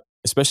assumes that,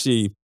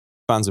 especially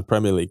fans of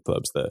Premier League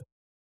clubs, that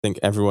I think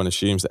everyone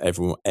assumes that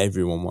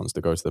everyone wants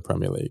to go to the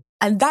Premier League.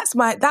 And that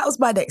was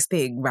my next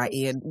thing, right,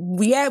 Ian?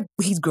 Yeah,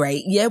 he's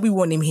great. Yeah, we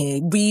want him here.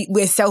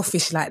 We're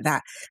selfish like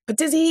that. But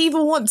does he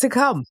even want to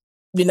come?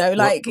 You know,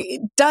 like,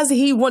 does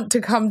he want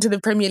to come to the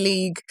Premier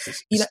League?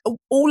 You know,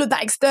 all of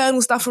that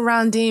external stuff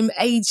around him,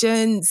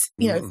 agents,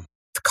 you know,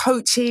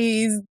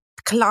 coaches,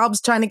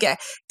 clubs trying to get.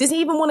 Does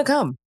he even want to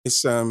come?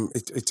 It's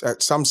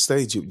at some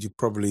stage you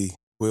probably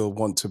will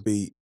want to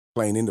be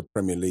playing in the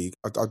Premier League.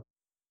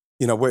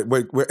 You know,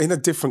 we're in a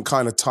different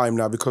kind of time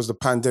now because the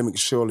pandemic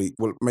surely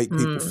will make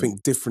people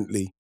think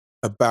differently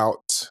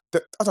about.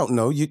 I don't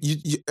know.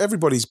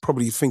 Everybody's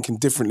probably thinking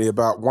differently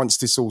about once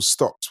this all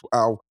stops,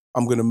 how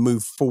I'm going to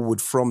move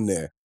forward from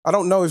there. I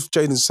don't know if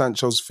Jadon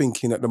Sancho's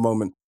thinking at the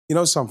moment. You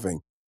know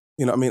something?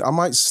 You know what I mean? I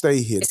might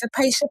stay here. It's a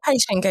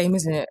patient game,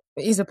 isn't it?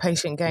 It is a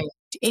patient game.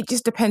 It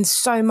just depends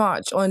so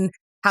much on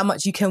how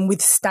much you can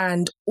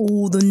withstand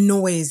all the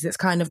noise that's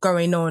kind of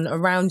going on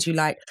around you.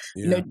 Like,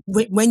 you know,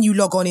 when you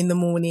log on in the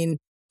morning,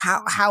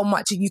 how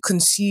much are you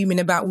consuming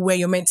about where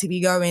you're meant to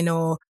be going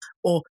or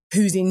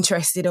who's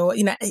interested, or,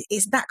 you know,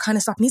 it's that kind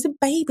of stuff. And he's a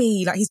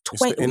baby. Like, he's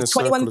 21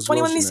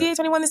 this year,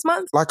 21 this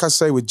month. Like I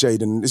say with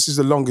Jadon, this is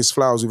the longest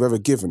flowers we've ever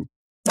given.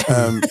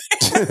 When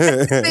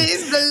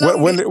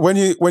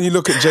you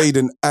look at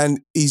Jadon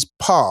and his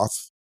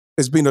path,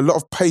 there's been a lot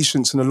of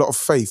patience and a lot of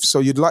faith. So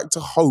you'd like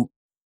to hope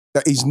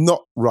that he's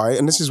not right.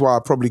 And this is why I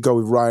probably go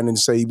with Ryan and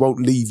say he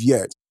won't leave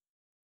yet.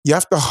 You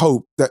have to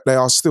hope that they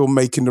are still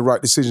making the right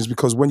decisions,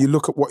 because when you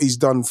look at what he's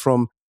done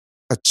from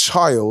a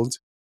child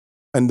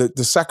and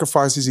the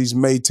sacrifices he's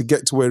made to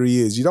get to where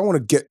he is, you don't want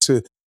to get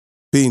to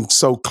being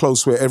so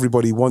close where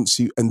everybody wants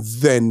you and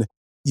then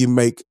you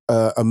make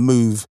a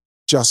move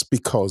just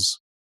because,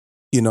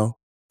 you know.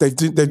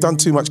 They've done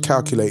too much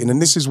calculating,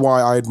 and this is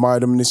why I admire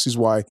them, and this is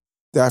why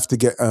they have to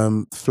get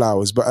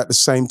flowers. But at the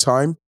same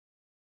time,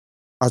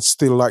 I'd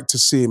still like to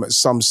see him at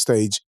some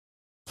stage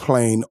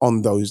playing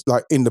on those,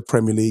 like in the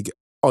Premier League,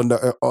 in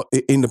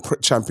the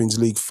Champions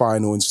League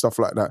final and stuff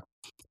like that.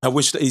 I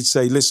wish that he'd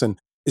say, listen,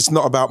 it's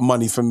not about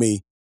money for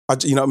me.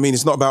 You know what I mean?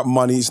 It's not about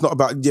money. It's not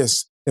about,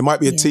 yes, there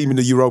might be a team in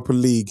the Europa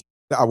League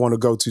that I want to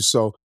go to.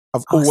 So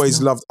I've always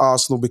loved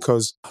Arsenal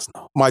because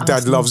my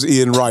dad loves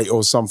Ian Wright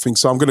or something.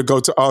 So I'm going to go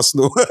to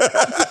Arsenal.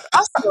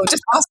 Arsenal,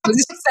 just Arsenal.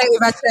 Just say it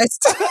with my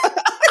chest.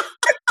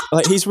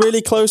 Like, he's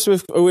really close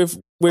with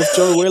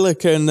Joe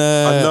Willock and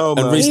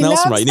Reece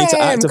Nelson, right? You need to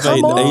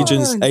activate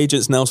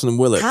agents Nelson and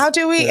Willock. How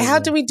do we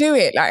do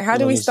it? Like, how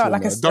do we start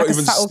like a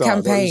subtle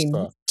campaign?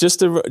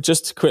 Just to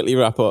quickly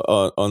wrap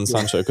up on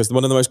Sancho, because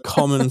one of the most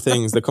common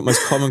things, the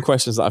most common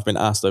questions that I've been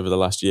asked over the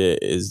last year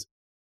is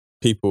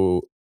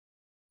people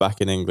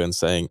back in England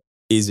saying,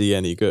 is he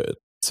any good?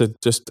 To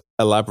just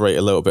elaborate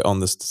a little bit on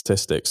the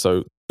statistics.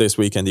 So this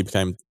weekend he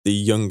became the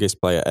youngest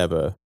player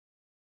ever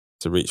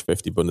to reach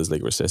 50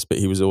 Bundesliga assists, but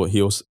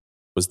he also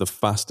was the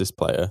fastest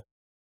player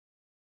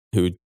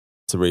to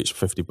reach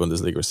 50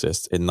 Bundesliga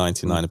assists in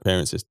 99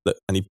 appearances,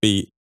 and he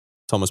beat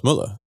Thomas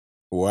Müller.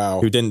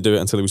 Wow. Who didn't do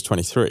it until he was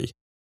 23.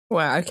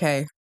 Wow,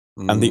 okay.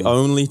 And the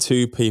only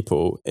two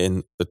people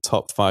in the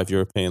top 5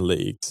 European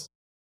leagues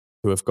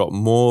who have got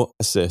more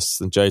assists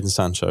than Jadon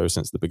Sancho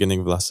since the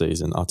beginning of last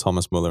season are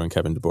Thomas Müller and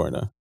Kevin De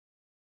Bruyne.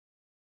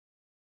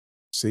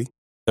 See?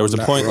 There was a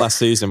point last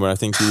season where I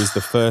think he was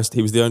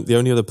the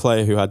only other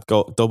player who had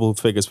double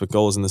figures for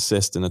goals and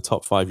assists in a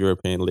top 5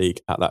 European league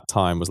at that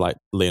time was like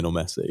Lionel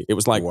Messi. It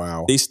was like,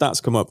 these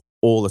stats come up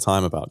all the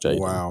time on Jadon.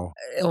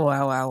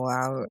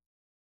 Wow.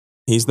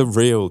 He's the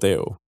real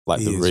deal. Like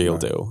the real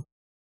deal.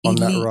 On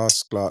that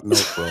Rasclat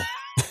note, bro.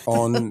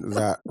 On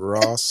that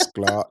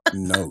Rasclat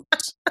note.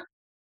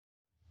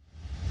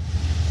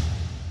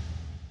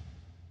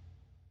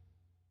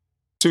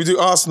 Should we do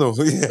Arsenal?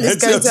 Yeah.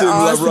 Let's go to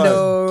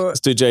Arsenal. Let's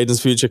do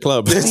Jadon's future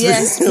club.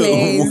 Yes,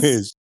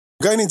 please.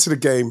 Going into the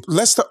game,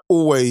 Leicester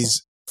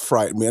always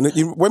frightened me.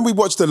 And when we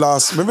watched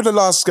remember the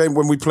last game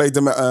when we played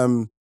them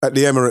at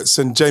the Emirates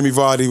and Jamie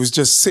Vardy was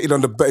just sitting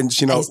on the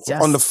bench,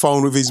 on the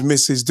phone with his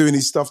missus, doing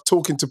his stuff,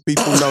 talking to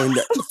people, knowing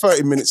that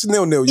 30 minutes,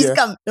 0-0,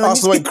 yeah.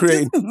 Arsenal ain't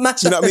creating. You know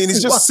what I mean?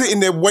 He's just sitting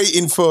there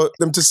waiting for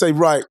them to say,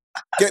 right,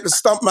 get the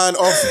stump man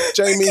off,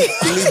 Jamie,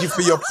 we need you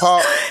for your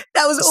part.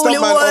 That was all it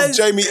was. Stunt man off,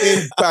 Jamie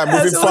in, bam,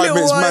 within 5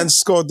 minutes, man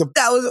scored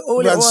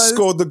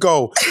the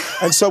goal.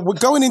 And so we're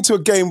going into a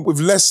game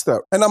with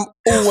Leicester, and I'm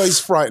always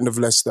frightened of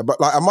Leicester,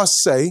 but like I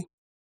must say,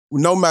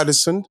 no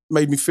Maddison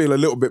made me feel a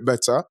little bit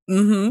better.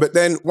 Mm-hmm. But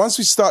then once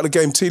we start the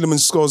game,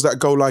 Tielemans scores that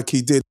goal like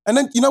he did. And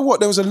then, you know what?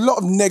 There was a lot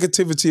of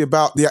negativity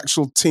about the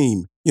actual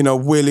team. You know,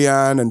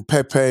 Willian and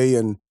Pepe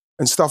and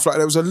stuff like that.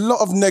 There was a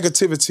lot of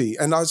negativity.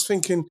 And I was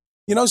thinking,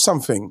 you know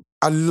something?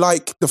 I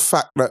like the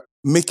fact that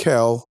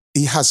Mikel,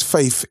 he has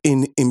faith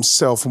in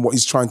himself and what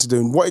he's trying to do.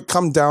 And what it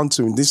come down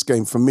to in this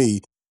game for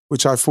me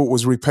which I thought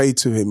was repaid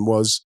to him,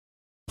 was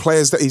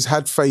players that he's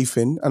had faith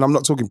in. And I'm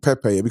not talking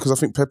Pepe here, because I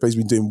think Pepe's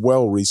been doing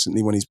well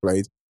recently when he's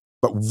played.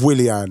 But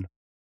Willian,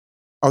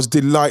 I was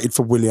delighted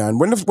for Willian.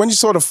 When you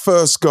saw the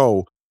first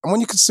goal, and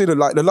when you consider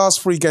like the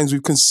last 3 games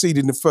we've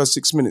conceded in the first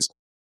 6 minutes,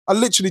 I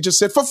literally just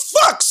said, for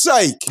fuck's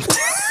sake!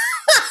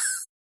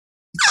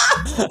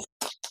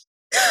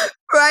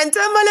 Ryan,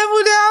 turn my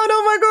level down.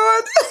 Oh my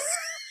God.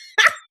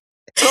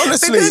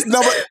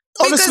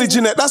 Honestly,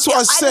 Jeanette, that's what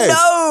I said.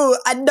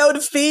 I know the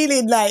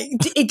feeling. Like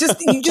you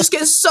just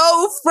get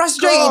so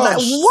frustrated.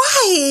 Gosh.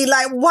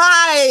 Like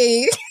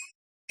why?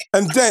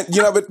 And then,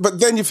 but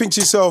then you think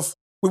to yourself,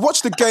 we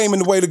watched the game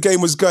and the way the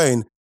game was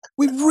going.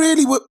 We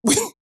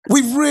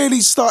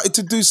really started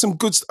to do some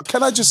good stuff.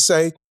 Can I just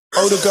say,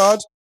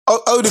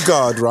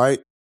 Odegaard, right,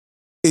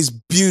 is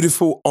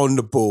beautiful on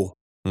the ball.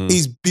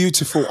 He's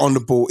beautiful on the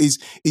ball. He's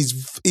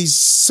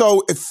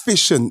so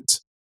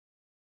efficient.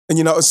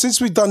 And since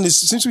we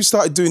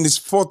started doing this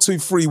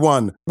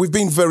 4-2-3-1, we've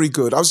been very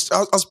good. I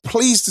was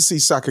pleased to see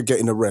Saka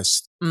getting a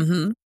rest.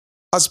 Mm-hmm.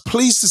 I was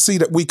pleased to see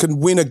that we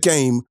can win a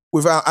game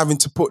without having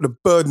to put the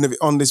burden of it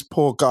on this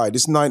poor guy,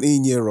 this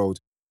 19-year-old.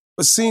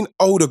 But seeing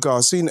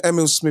Odegaard, seeing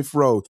Emile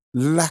Smith-Rowe,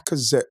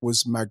 Lacazette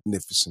was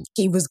magnificent.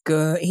 He was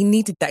good. He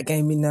needed that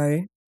game, He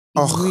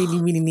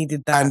really, really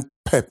needed that. And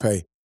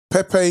Pepe,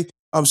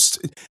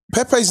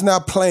 Pepe's now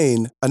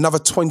playing another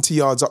 20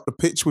 yards up the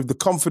pitch with the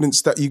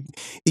confidence that he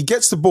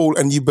gets the ball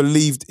and you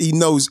believed he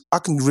knows, I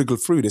can wriggle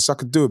through this. I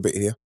could do a bit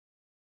here.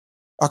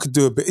 I could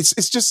do a bit.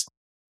 It's just,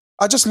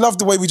 I just love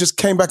the way we just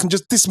came back and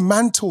just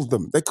dismantled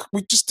them.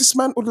 We just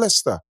dismantled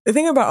Leicester. The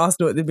thing about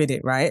Arsenal at the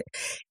minute, right,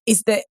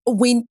 is that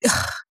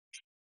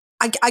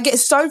I get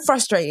so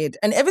frustrated.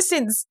 And ever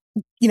since,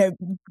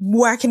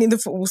 working in the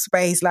football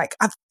space, like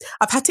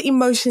I've had to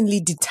emotionally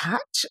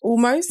detach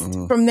almost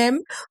from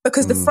them,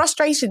 because the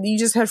frustration that you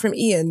just heard from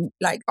Ian,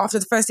 like after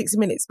the first 6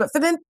 minutes, but for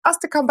then us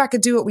to come back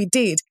and do what we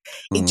did,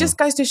 it just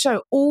goes to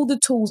show all the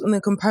tools and the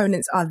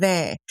components are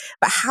there.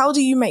 But how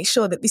do you make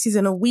sure that this is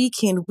on a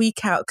week in,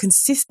 week out,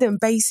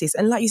 consistent basis?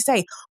 And like you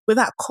say,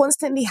 without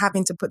constantly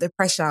having to put the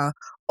pressure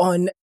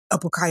on a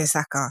Bukayo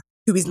Saka,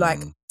 who is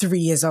like 3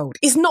 years old.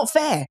 It's not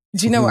fair.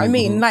 Do you know what I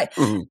mean? Like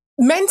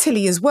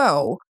mentally as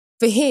well,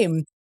 for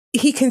him,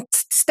 he can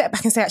step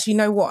back and say, actually, you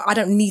know what? I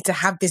don't need to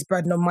have this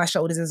burden on my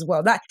shoulders as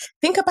well. Like,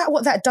 think about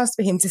what that does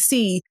for him to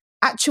see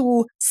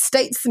actual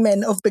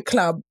statesmen of the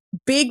club,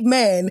 big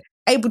men,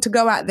 able to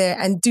go out there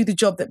and do the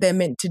job that they're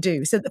meant to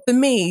do. So for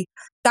me,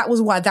 that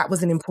was why that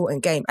was an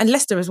important game. And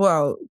Leicester as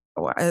well.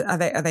 Are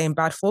they in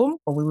bad form,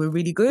 or we were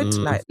really good?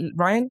 Like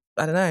Ryan,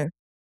 I don't know.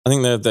 I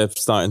think they're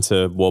starting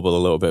to wobble a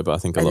little bit, but I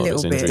think a lot of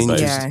it's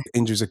injury-based.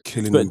 Injuries are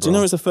killing them. But do you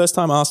know it's the first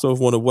time Arsenal have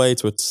won away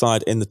to a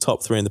side in the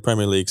top 3 in the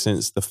Premier League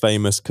since the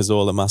famous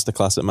Cazorla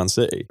masterclass at Man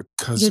City?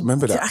 Because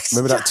remember that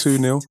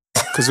 2-0?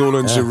 Cazorla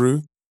and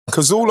Giroud.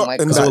 Cazorla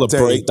and Cazorla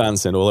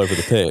breakdancing all over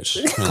the pitch.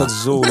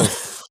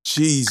 Cazorla,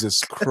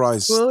 Jesus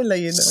Christ.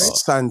 Cazorla,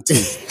 Santi.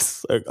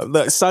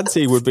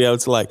 Santi would be able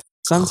to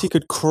Santi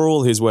could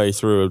crawl his way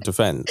through a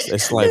defence.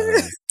 It's like,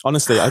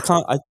 honestly, I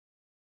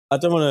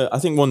don't want to. I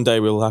think one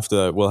day we'll have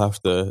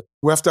to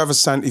have a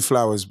Santi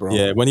Flowers, bro.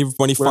 Yeah, when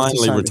he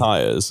finally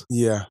retires.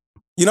 Yeah,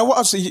 you know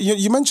what?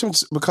 You mentioned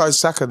Bukayo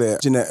Saka there,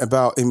 Jeanette,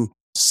 about him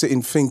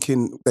sitting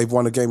thinking they've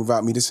won a game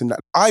without me, this and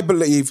that. I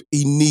believe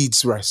he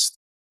needs rest.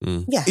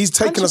 Yeah, he's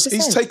taken 100%. us.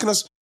 He's taken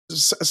us.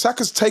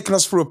 Saka's taken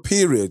us through a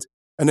period,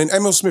 and then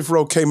Emile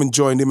Smith-Rowe came and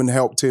joined him and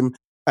helped him,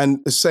 and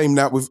the same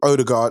now with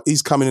Odegaard.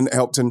 He's come in and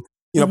helped him.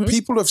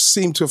 People have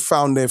seemed to have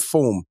found their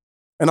form,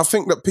 and I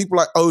think that people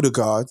like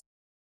Odegaard,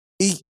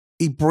 he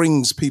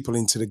brings people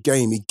into the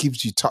game. He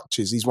gives you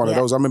touches. He's one of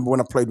those. I remember when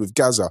I played with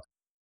Gaza.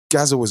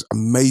 Gaza was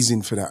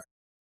amazing for that.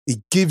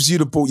 He gives you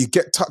the ball. You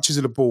get touches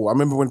of the ball. I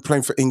remember when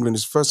playing for England,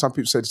 it's the first time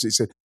people said to me, he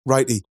said,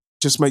 righty,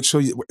 just make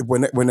sure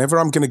whenever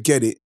I'm going to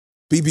get it,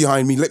 be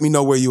behind me. Let me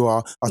know where you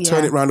are. I'll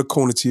turn it around the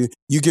corner to you.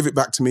 You give it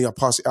back to me. I'll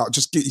pass it out.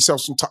 Just get yourself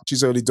some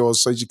touches early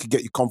doors so you can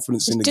get your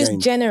confidence in the game.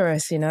 Just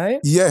generous,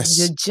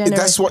 Yes.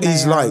 That's what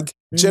he's like.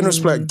 Generous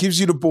player. Gives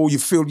you the ball. You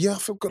feel, I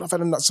feel good. I've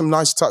had some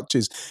nice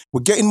touches.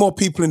 We're getting more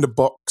people in the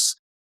box.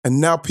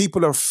 And now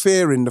people are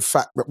fearing the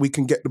fact that we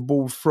can get the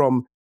ball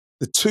from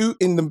the 2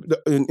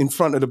 in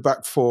front of the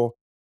back 4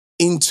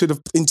 into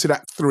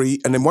that 3.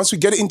 And then once we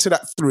get it into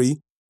that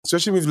 3,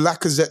 especially with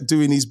Lacazette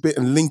doing his bit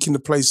and linking the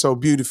play so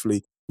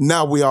beautifully,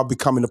 now we are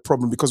becoming a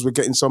problem because we're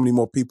getting so many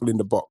more people in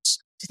the box.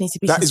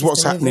 That is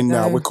what's happening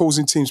now. We're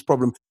causing teams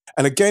problem.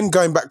 And again,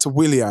 going back to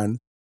Willian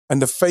and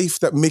the faith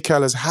that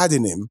Mikel has had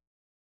in him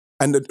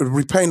and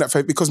repaying that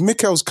faith, because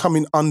Mikel's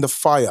coming under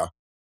fire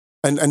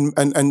and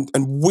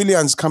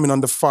Willian's coming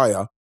under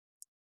fire.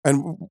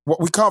 And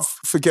what we can't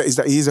forget is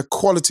that he is a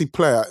quality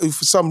player who,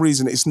 for some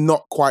reason, it's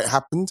not quite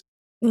happened.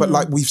 But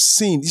like we've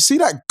seen, you see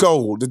that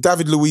goal, the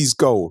David Luiz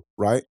goal,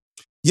 right?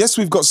 Yes,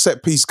 we've got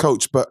set piece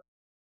coach, but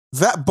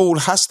that ball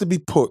has to be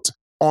put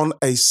on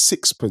a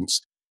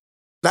sixpence.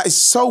 That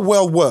is so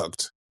well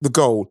worked, the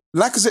goal.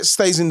 Lacazette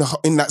stays in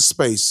that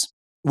space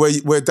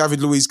where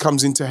David Luiz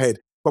comes into head.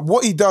 But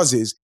what he does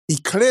is he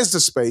clears the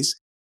space,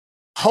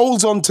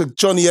 holds on to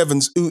Johnny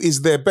Evans, who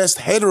is their best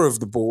header of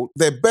the ball,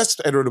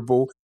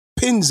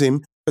 pins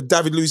him for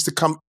David Luiz to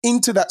come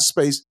into that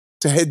space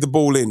to head the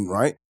ball in,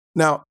 right?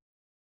 Now,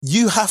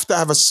 you have to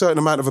have a certain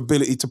amount of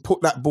ability to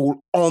put that ball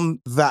on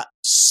that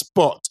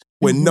spot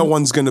where no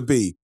one's going to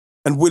be.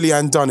 And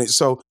Willian done it.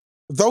 So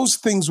those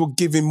things will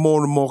give him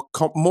more and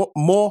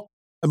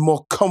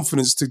more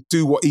confidence to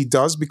do what he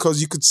does,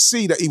 because you could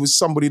see that he was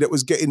somebody that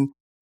was getting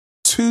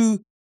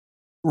too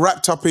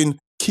wrapped up in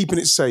keeping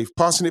it safe,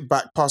 passing it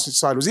back, passing it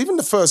sideways. Even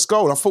the first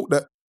goal, I thought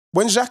that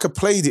when Xhaka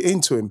played it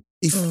into him,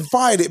 he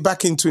fired it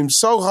back into him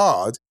so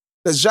hard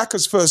that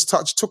Xhaka's first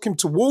touch took him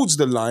towards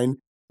the line,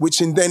 which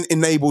then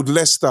enabled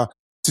Leicester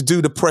to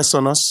do the press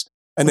on us.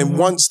 And then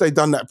once they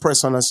done that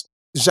press on us,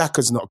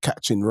 Xhaka's not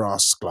catching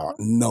Ross Clark.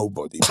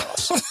 Nobody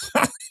does.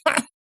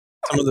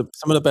 Some of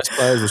the best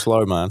players were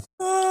slow, man.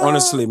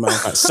 Honestly, man.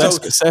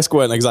 Cesc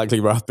weren't exactly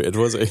rapid,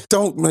 was he?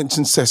 Don't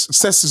mention Cesc.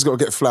 Cesc has got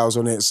to get flowers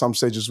on it at some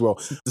stage as well.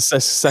 The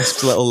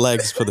Cesc's little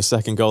legs for the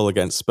second goal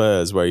against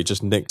Spurs, where he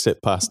just nicks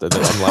it past it.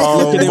 I'm like,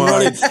 look at him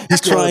running.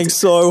 He's trying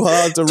so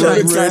hard to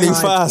run really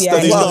fast,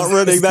 and he's not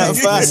running that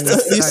fast.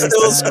 He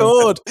still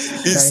scored.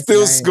 He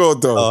still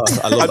scored, though.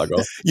 I love that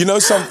goal. You know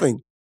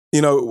something?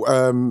 You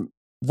know,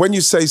 when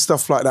you say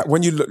stuff like that,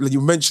 when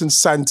you mention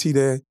Santi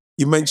there,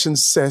 you mention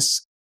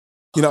Cesc,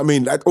 you know what I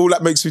mean? All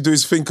that makes me do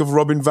is think of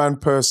Robin van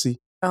Persie.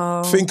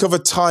 Oh. Think of a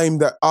time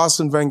that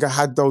Arsene Wenger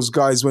had those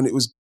guys when it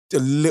was a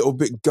little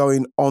bit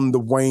going on the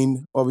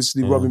wane.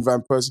 Obviously, Robin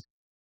van Persie.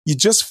 You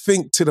just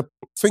think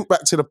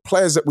back to the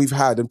players that we've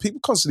had, and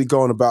people constantly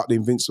go on about the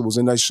Invincibles,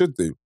 and they should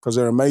do, because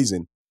they're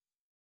amazing.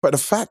 But the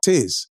fact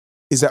is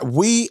that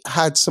we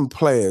had some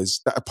players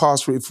that are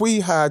passed through. If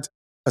we had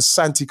a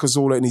Santi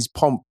Cazorla in his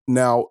pomp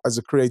now as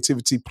a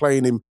creativity,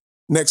 playing him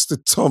next to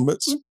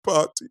Thomas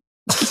Partey,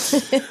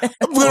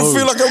 I'm going to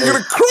feel like I'm going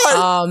to cry.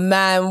 Oh,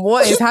 man,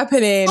 what is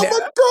happening? Oh, my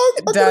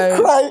God, I'm going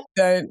to cry.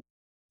 Don't.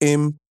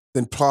 Him,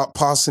 then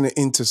passing it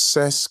into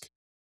Cesc,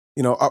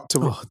 you know, up to...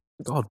 Oh,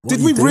 God,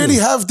 did we really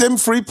have them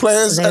three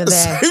players at the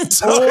same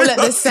time? All at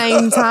the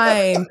same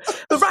time.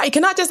 But right,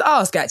 can I just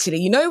ask, actually,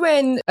 you know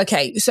when...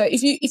 Okay, so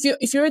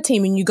if you're a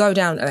team and you go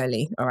down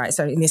early, all right,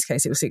 so in this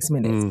case, it was 6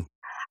 minutes,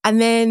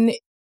 and then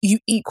you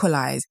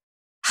equalise,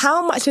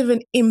 how much of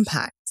an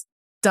impact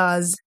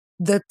does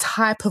the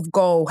type of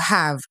goal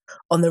have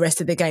on the rest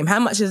of the game? How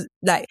much is,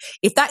 like,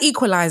 if that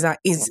equaliser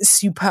is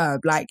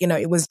superb, like, you know,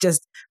 it was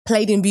just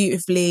played in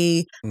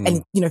beautifully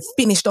and, you know,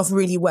 finished off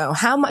really well,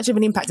 how much of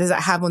an impact does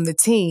that have on the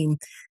team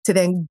to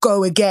then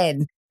go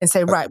again and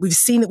say, right, we've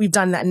seen that we've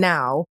done that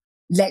now,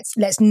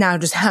 let's now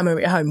just hammer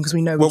it home because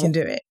we know we can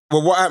do it?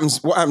 Well, what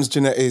happens,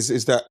 Jeanette,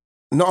 is that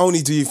not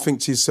only do you think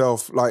to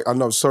yourself, like, I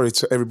know, sorry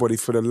to everybody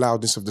for the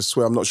loudness of the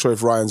swear, I'm not sure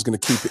if Ryan's going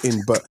to keep it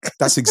in, but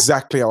that's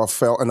exactly how I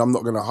felt, and I'm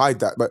not going to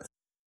hide that. But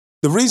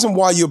the reason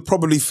why you'll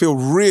probably feel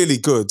really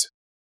good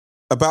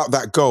about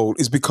that goal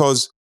is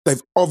because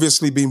they've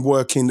obviously been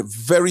working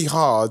very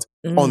hard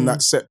on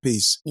that set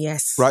piece.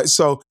 Yes. Right?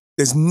 So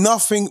there's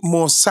nothing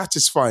more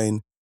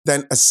satisfying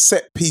than a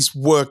set piece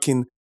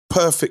working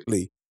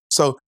perfectly.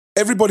 So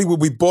everybody will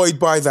be buoyed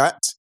by that.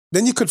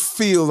 Then you could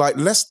feel like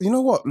Leicester, you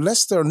know what?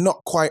 Leicester are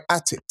not quite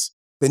at it.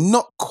 They're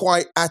not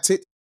quite at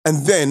it.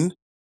 And then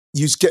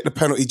you get the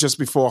penalty just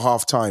before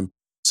half time.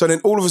 So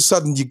then all of a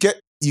sudden you get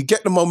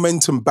the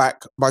momentum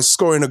back by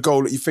scoring a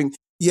goal that you think,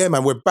 yeah,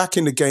 man, we're back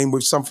in the game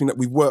with something that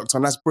we worked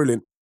on. That's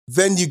brilliant.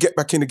 Then you get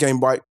back in the game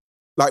by,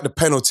 like, the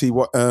penalty,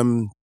 what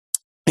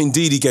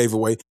Ndidi gave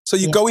away. So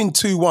you go in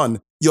 2-1,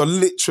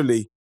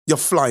 you're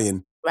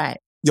flying. Right.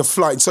 You're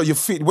flying. So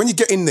when you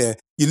get in there,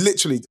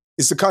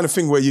 it's the kind of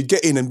thing where you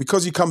get in, and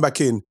because you come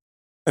back in,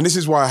 and this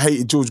is why I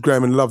hated George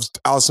Graham and loves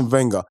Arsene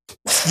Wenger.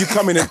 You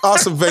come in and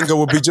Arsene Wenger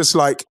will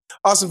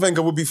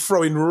be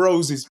throwing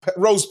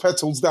rose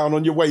petals down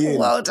on your way in.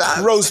 Well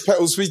done. Rose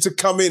petals for you to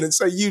come in and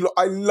say,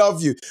 I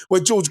love you.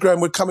 Where George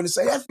Graham would come in and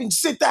say, effing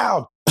sit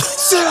down.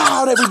 Sit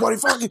down, everybody.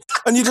 Fucking.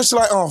 And you're just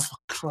like, oh, for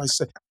Christ's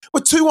sake.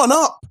 We're 2-1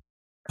 up.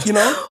 You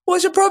know?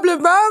 What's your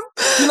problem, man?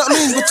 You know what I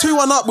mean? We're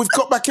 2-1 up. We've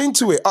got back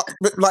into it.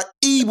 Like,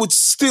 he would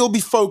still be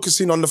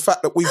focusing on the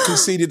fact that we've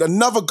conceded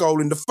another goal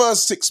in the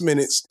first 6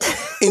 minutes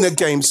in a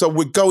game. So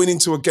we're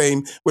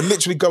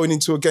literally going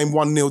into a game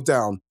 1-0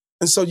 down.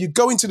 And so you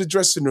go into the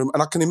dressing room,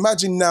 and I can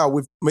imagine now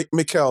with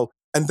Mikel,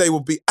 and they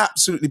will be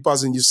absolutely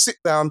buzzing. You sit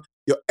down,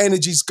 your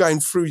energy's going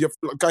through you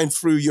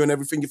and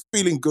everything. You're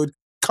feeling good.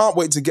 Can't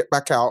wait to get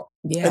back out.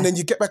 Yeah. And then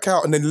you get back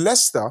out, and then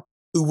Leicester,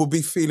 who will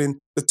be feeling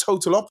the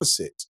total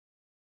opposite.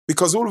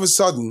 Because all of a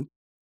sudden,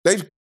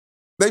 they've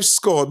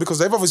scored, because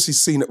they've obviously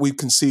seen that we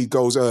concede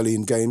goals early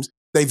in games.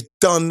 They've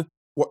done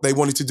what they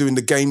wanted to do in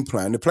the game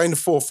plan. They're playing the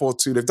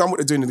 4-4-2. They've done what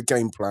they're doing in the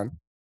game plan.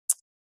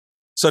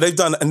 So they've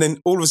done, and then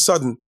all of a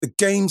sudden, the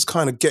game's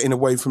kind of getting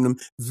away from them.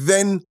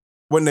 Then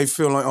when they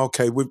feel like,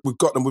 okay, we've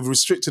got them, we've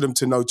restricted them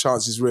to no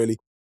chances really.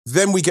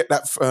 Then we get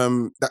that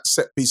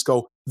set piece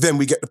goal. Then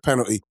we get the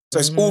penalty. So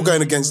it's all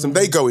going against them.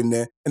 They go in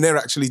there and they're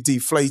actually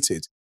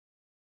deflated.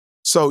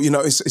 So, you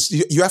know,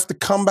 you have to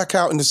come back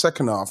out in the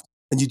second half,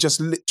 and you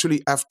just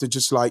literally have to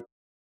just, like,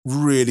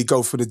 really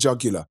go for the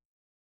jugular.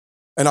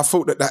 And I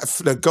thought that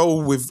the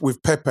goal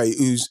with Pepe,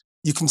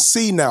 you can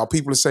see now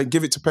people are saying,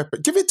 give it to Pepe.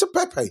 Give it to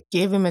Pepe.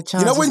 Give him a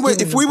chance. You know,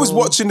 if we was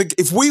watching,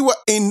 if we were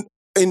in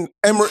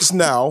Emirates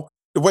now,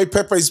 the way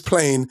Pepe's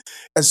playing,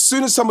 as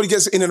soon as somebody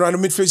gets in and around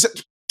the midfield, he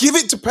said, give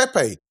it to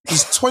Pepe.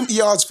 He's 20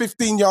 yards,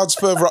 15 yards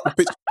further up the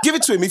pitch. Give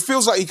it to him. He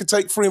feels like he could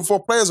take 3 and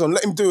 4 players on.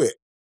 Let him do it.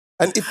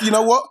 And if you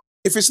know what?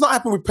 If it's not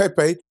happening with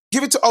Pepe,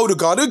 give it to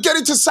Odegaard. He'll get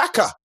it to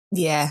Saka.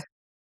 Yeah.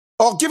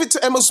 Or give it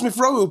to Emil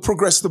Smith-Rowe who'll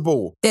progress the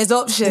ball. There's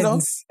options. You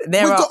know?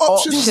 We've got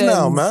options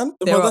now, man.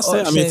 Well, that's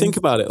it. I mean, think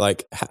about it.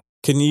 Like,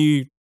 can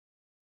you,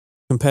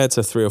 compared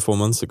to 3 or 4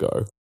 months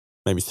ago,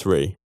 maybe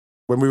 3.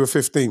 When we were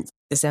 15th.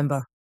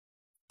 December.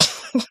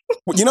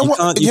 Well, you know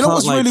what? You know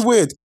what's really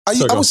weird? I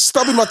was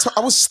stubbing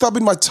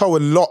my toe a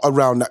lot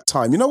around that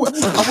time. You know what?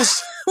 I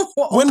was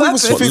when we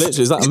was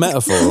 15. Is that a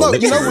metaphor? No,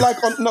 you know, like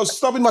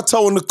stubbing my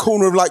toe on the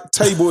corner of like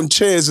table and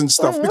chairs and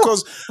stuff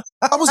because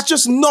I was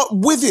just not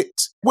with it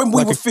when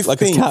we were 15.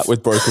 Like a cat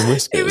with broken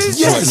whiskers.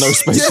 Like no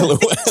spatial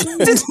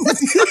awareness.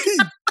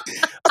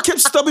 I kept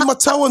stubbing my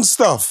toe on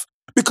stuff.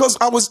 Because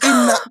I was in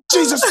that,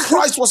 Jesus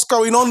Christ, what's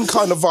going on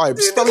kind of vibe.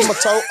 Stubbing my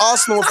toe,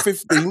 Arsenal are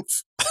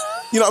 15th.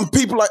 You know, and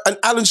people like, and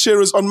Alan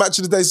Shearer's on Match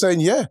of the Day saying,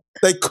 yeah,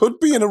 they could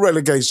be in a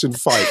relegation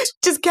fight.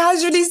 Just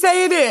casually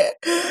saying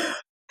it.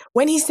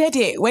 When he said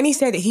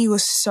it, he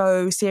was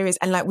so serious.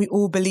 And like, we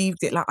all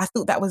believed it. Like, I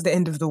thought that was the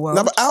end of the world.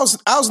 No, but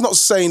Al's not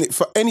saying it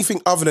for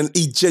anything other than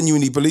he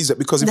genuinely believes it.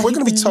 Because if we're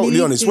going to be totally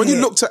honest,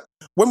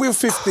 when we were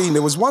 15,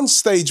 there was one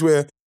stage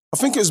where, I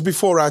think it was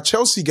before our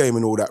Chelsea game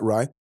and all that,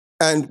 right?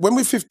 And when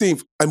we're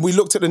 15th and we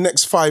looked at the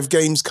next 5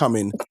 games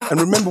coming,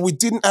 and remember, we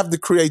didn't have the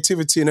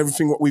creativity and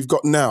everything what we've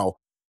got now.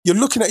 You're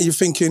looking at it, you're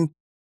thinking,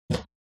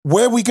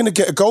 where are we going to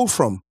get a goal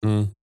from?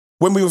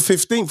 When we were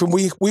 15th,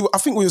 and I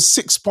think we were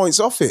 6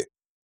 points off it.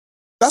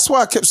 That's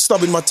why I kept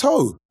stubbing my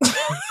toe.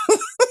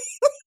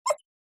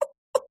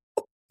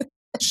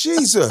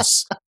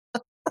 Jesus.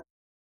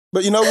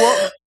 But you know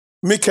what?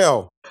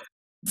 Mikel,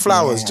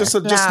 flowers, just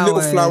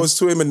little flowers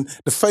to him and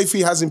the faith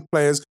he has in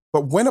players.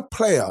 But when a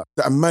player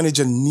that a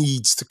manager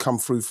needs to come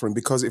through for him,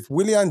 because if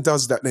Willian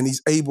does that, then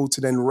he's able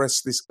to then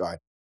rest this guy.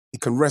 He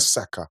can rest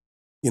Saka.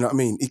 You know what I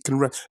mean? He can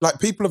rest. Like,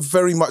 people are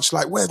very much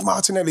like, where's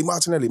Martinelli?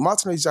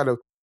 Martinelli's had a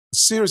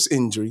serious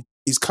injury.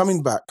 He's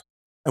coming back.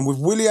 And with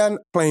Willian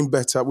playing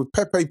better, with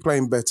Pepe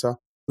playing better,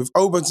 with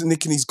Aubameyang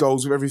nicking his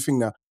goals, with everything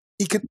now,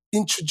 he could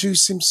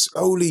introduce him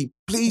slowly.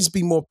 Please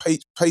be more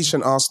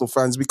patient, Arsenal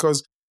fans,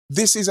 because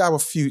this is our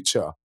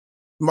future.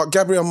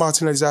 Gabriel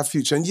Martinelli is our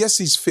future. And yes,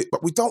 he's fit,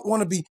 but we don't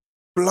want to be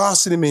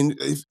blasting him in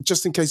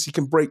just in case he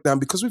can break down,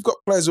 because we've got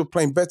players who are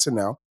playing better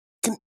now.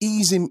 Can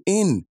ease him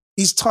in.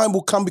 His time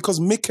will come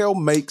because Mikel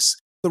makes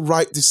the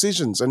right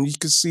decisions. And you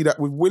can see that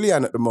with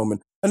Willian at the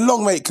moment. And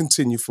long may it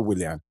continue for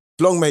Willian.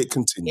 Long may it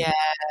continue. Yeah.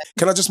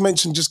 Can I just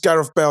mention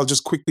Gareth Bale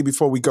just quickly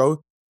before we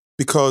go?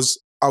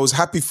 Because I was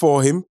happy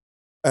for him.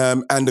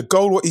 And the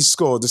goal what he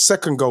scored, the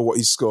second goal what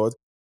he scored,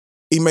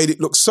 he made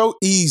it look so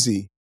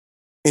easy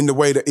in the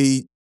way that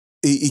he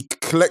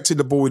collected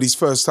the ball with his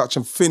first touch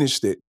and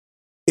finished it.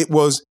 It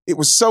was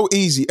so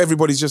easy.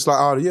 Everybody's just like,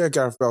 oh, yeah,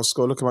 Gareth Bale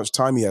scored. Look how much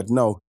time he had.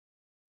 No.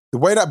 The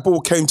way that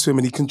ball came to him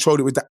and he controlled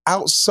it with the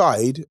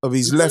outside of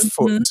his left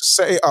foot to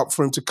set it up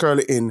for him to curl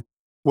it in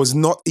was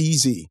not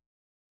easy.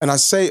 And I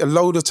say a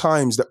load of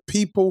times that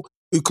people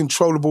who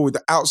control the ball with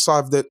the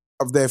outside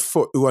of their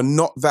foot, who are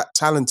not that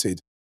talented,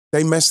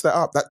 they mess that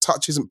up. That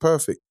touch isn't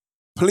perfect.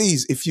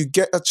 Please, if you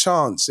get a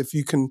chance, if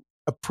you can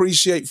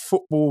appreciate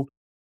football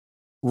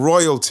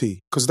royalty,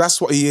 because that's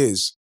what he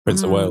is.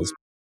 Prince of Wales.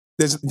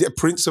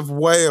 Prince of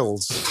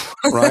Wales,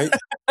 right?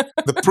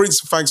 The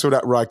Prince, thanks for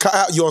that, right? Cut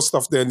out your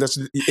stuff there and just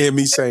hear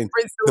me saying,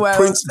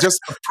 just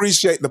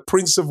appreciate the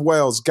Prince of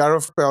Wales,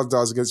 Gareth Bale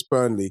does against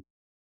Burnley,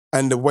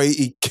 and the way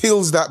he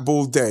kills that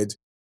ball dead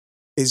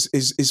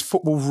is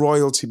football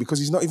royalty, because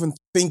he's not even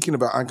thinking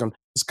about,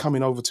 it's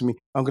coming over to me.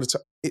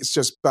 It's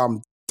just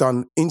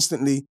done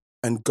instantly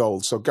and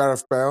gold. So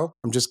Gareth Bale,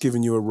 I'm just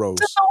giving you a rose.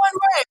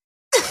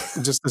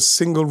 Just a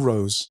single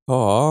rose.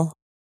 Oh,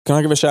 can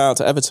I give a shout out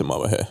to Everton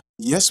while we're here?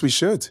 Yes, we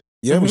should.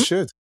 Yeah, we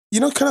should. You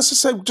know, can I just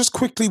say just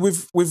quickly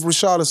with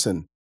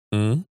Richarlison,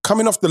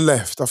 coming off the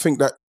left, I think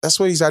that's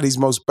where he's had his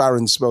most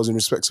barren spells in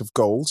respects of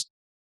goals.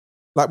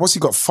 Like, what's he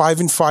got?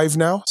 5 in 5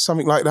 now?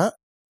 Something like that.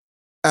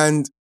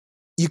 And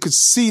you could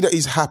see that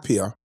he's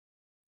happier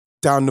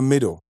down the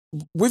middle.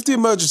 With the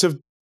emergence of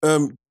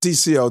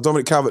DCL,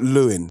 Dominic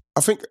Calvert-Lewin,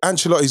 I think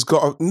Ancelotti's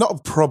got not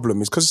a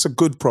problem, it's because it's a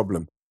good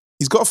problem.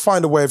 He's got to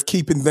find a way of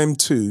keeping them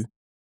two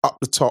up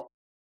the top,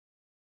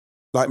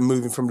 like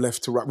moving from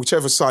left to right,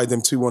 whichever side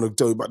them two want to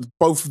do, but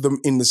both of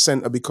them in the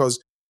centre,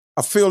 because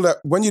I feel that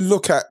when you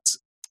look at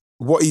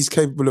what he's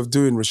capable of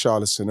doing,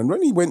 Richarlison, and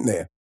when he went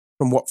there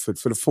from Watford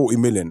for the 40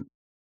 million,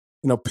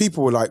 you know,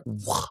 people were like,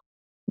 what?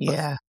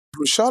 Yeah.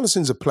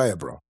 Richarlison's a player,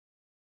 bro.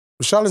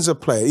 Richarlison's a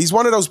player. He's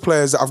one of those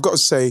players that I've got to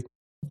say,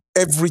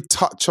 every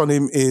touch on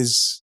him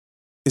is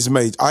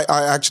made. I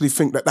actually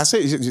think that's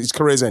it. His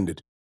career's ended.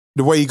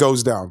 The way he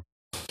goes down.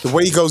 That's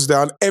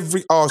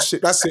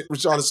it,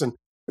 Richarlison.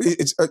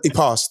 He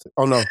passed.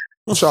 Oh no,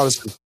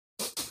 Richarlison.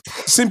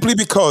 simply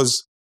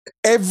because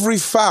every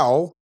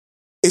foul,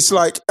 it's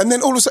like, and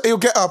then all of a sudden he'll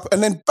get up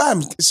and then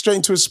bam, straight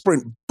into a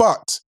sprint.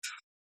 But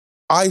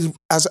I,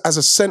 as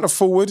a centre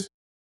forward,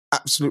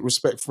 absolute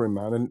respect for him,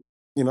 man. And,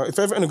 you know, if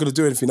Everton are going to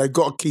do anything, they've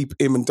got to keep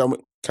him and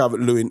Dominic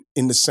Calvert-Lewin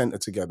in the centre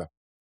together.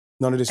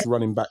 None of this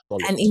running back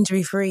bollocks. And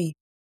injury-free.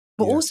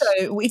 But also,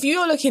 if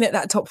you're looking at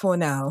that top four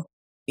now,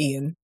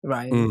 Ian,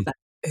 right, like,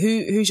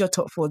 who's your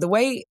top four? The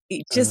way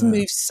it just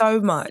moves so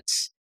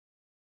much.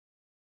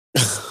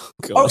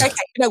 God. Okay,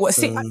 you know what?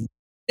 See, I'm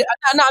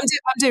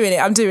doing it.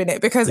 I'm doing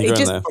it because it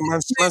just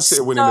Man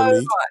City winning the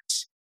league.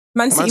 Much.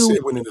 Man City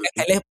winning the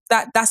league.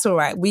 Okay, that's all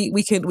right.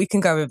 We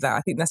can go with that.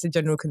 I think that's the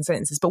general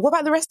consensus. But what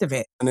about the rest of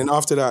it? And then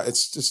after that,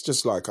 it's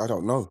just like, I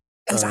don't know.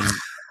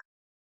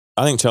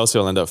 I think Chelsea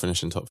will end up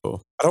finishing top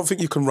four. I don't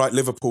think you can write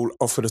Liverpool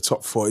off of the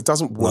top four. It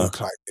doesn't work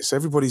like this.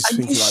 Everybody's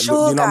thinking like,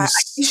 sure, look,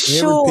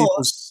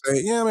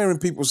 you know, I'm hearing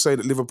people say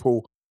that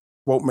Liverpool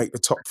won't make the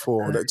top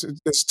four.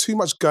 There's too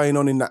much going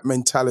on in that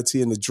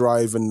mentality and the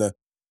drive and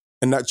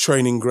that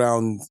training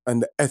ground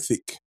and the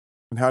ethic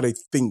and how they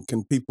think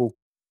and people,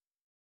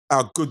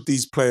 how good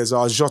these players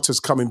are. Jota's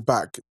coming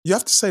back. You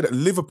have to say that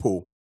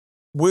Liverpool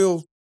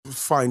will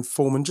find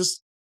form and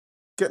just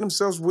get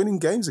themselves winning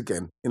games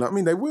again. You know what I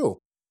mean? They will.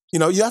 You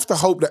know, you have to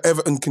hope that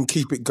Everton can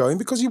keep it going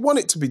because you want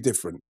it to be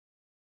different.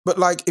 But,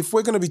 like, if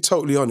we're going to be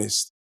totally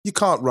honest, you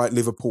can't write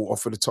Liverpool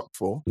off of the top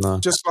four. No.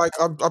 Just like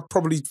I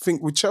probably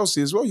think with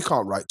Chelsea as well, you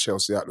can't write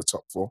Chelsea out of the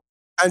top four.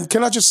 And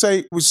can I just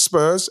say, with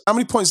Spurs, how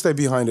many points are they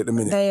behind at the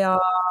minute? They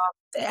are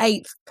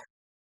 8th,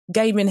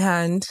 game in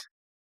hand,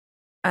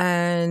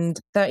 and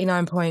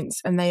 39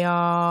 points, and they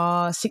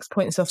are 6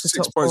 points off the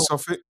top 6 points four.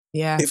 Off it?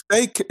 Yeah.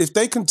 If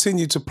they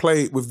continue to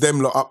play with them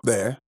lot up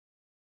there,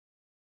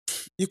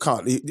 you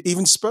can't.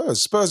 Even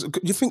Spurs,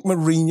 you think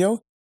Mourinho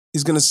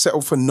is going to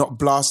settle for not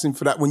blasting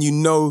for that when you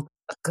know?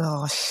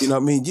 Gosh, you know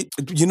what I mean.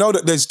 You know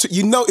that there's.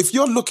 You know, if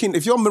you're looking,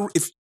 if you're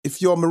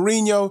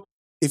Mourinho,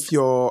 if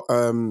you're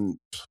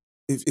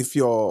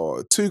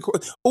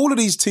Tuchel, all of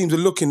these teams are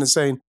looking and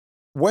saying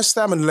West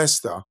Ham and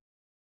Leicester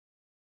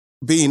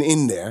being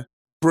in there,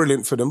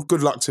 brilliant for them.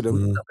 Good luck to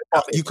them.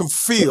 But you can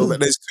feel that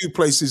there's 2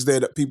 places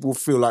there that people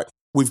feel like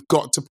we've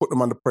got to put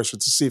them under pressure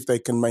to see if they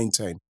can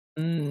maintain.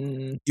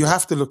 You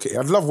have to look at it.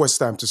 I'd love West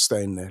Ham to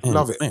stay in there.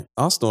 Love it. Man,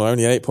 Arsenal are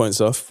only 8 points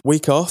off.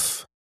 Week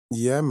off.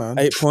 Yeah, man.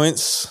 8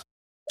 points.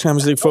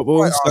 Champions League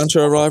football.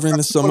 Sancho arriving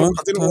this summer.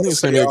 I think it's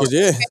going to be a good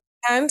year.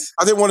 And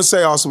I didn't want to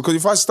say Arsenal because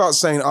if I start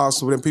saying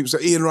Arsenal, then people say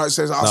Ian Wright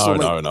says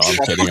Arsenal. No.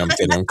 I'm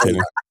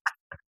kidding.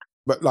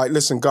 But like,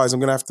 listen, guys, I'm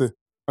gonna have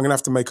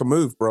to make a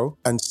move, bro.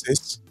 And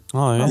sis,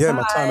 yeah,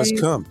 my time has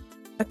come.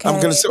 Okay.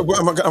 I'm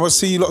gonna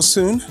see you lot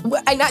soon.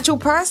 An actual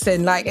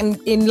person, like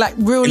in like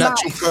real life.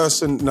 An actual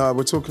person. No,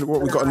 we're talking.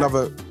 What we've got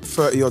another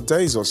 30 odd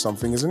days or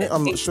something, isn't it?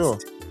 I'm not sure.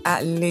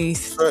 At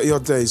least 30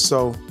 odd days.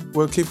 So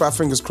we'll keep our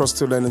fingers crossed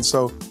till then, and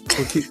so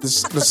we'll keep the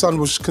sun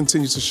will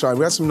continue to shine.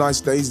 We had some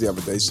nice days the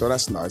other day, so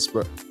that's nice.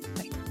 But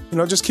you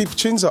know, just keep your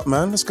chins up,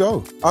 man. Let's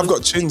go. I've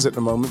got chins at the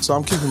moment, so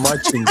I'm keeping my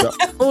chins up.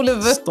 All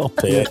of us.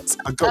 Stop it.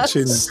 I've got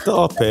chins.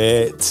 Stop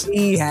it.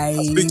 Hey.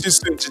 I'll speak to you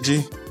soon,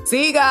 Gigi.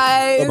 See you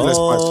guys.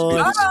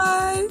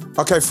 Bye.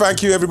 Okay,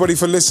 thank you everybody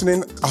for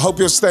listening. I hope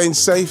you're staying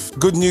safe.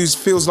 Good news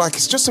feels like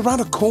it's just around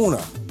the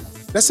corner.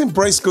 Let's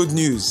embrace good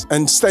news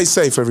and stay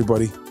safe,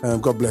 everybody.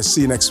 God bless.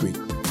 See you next week.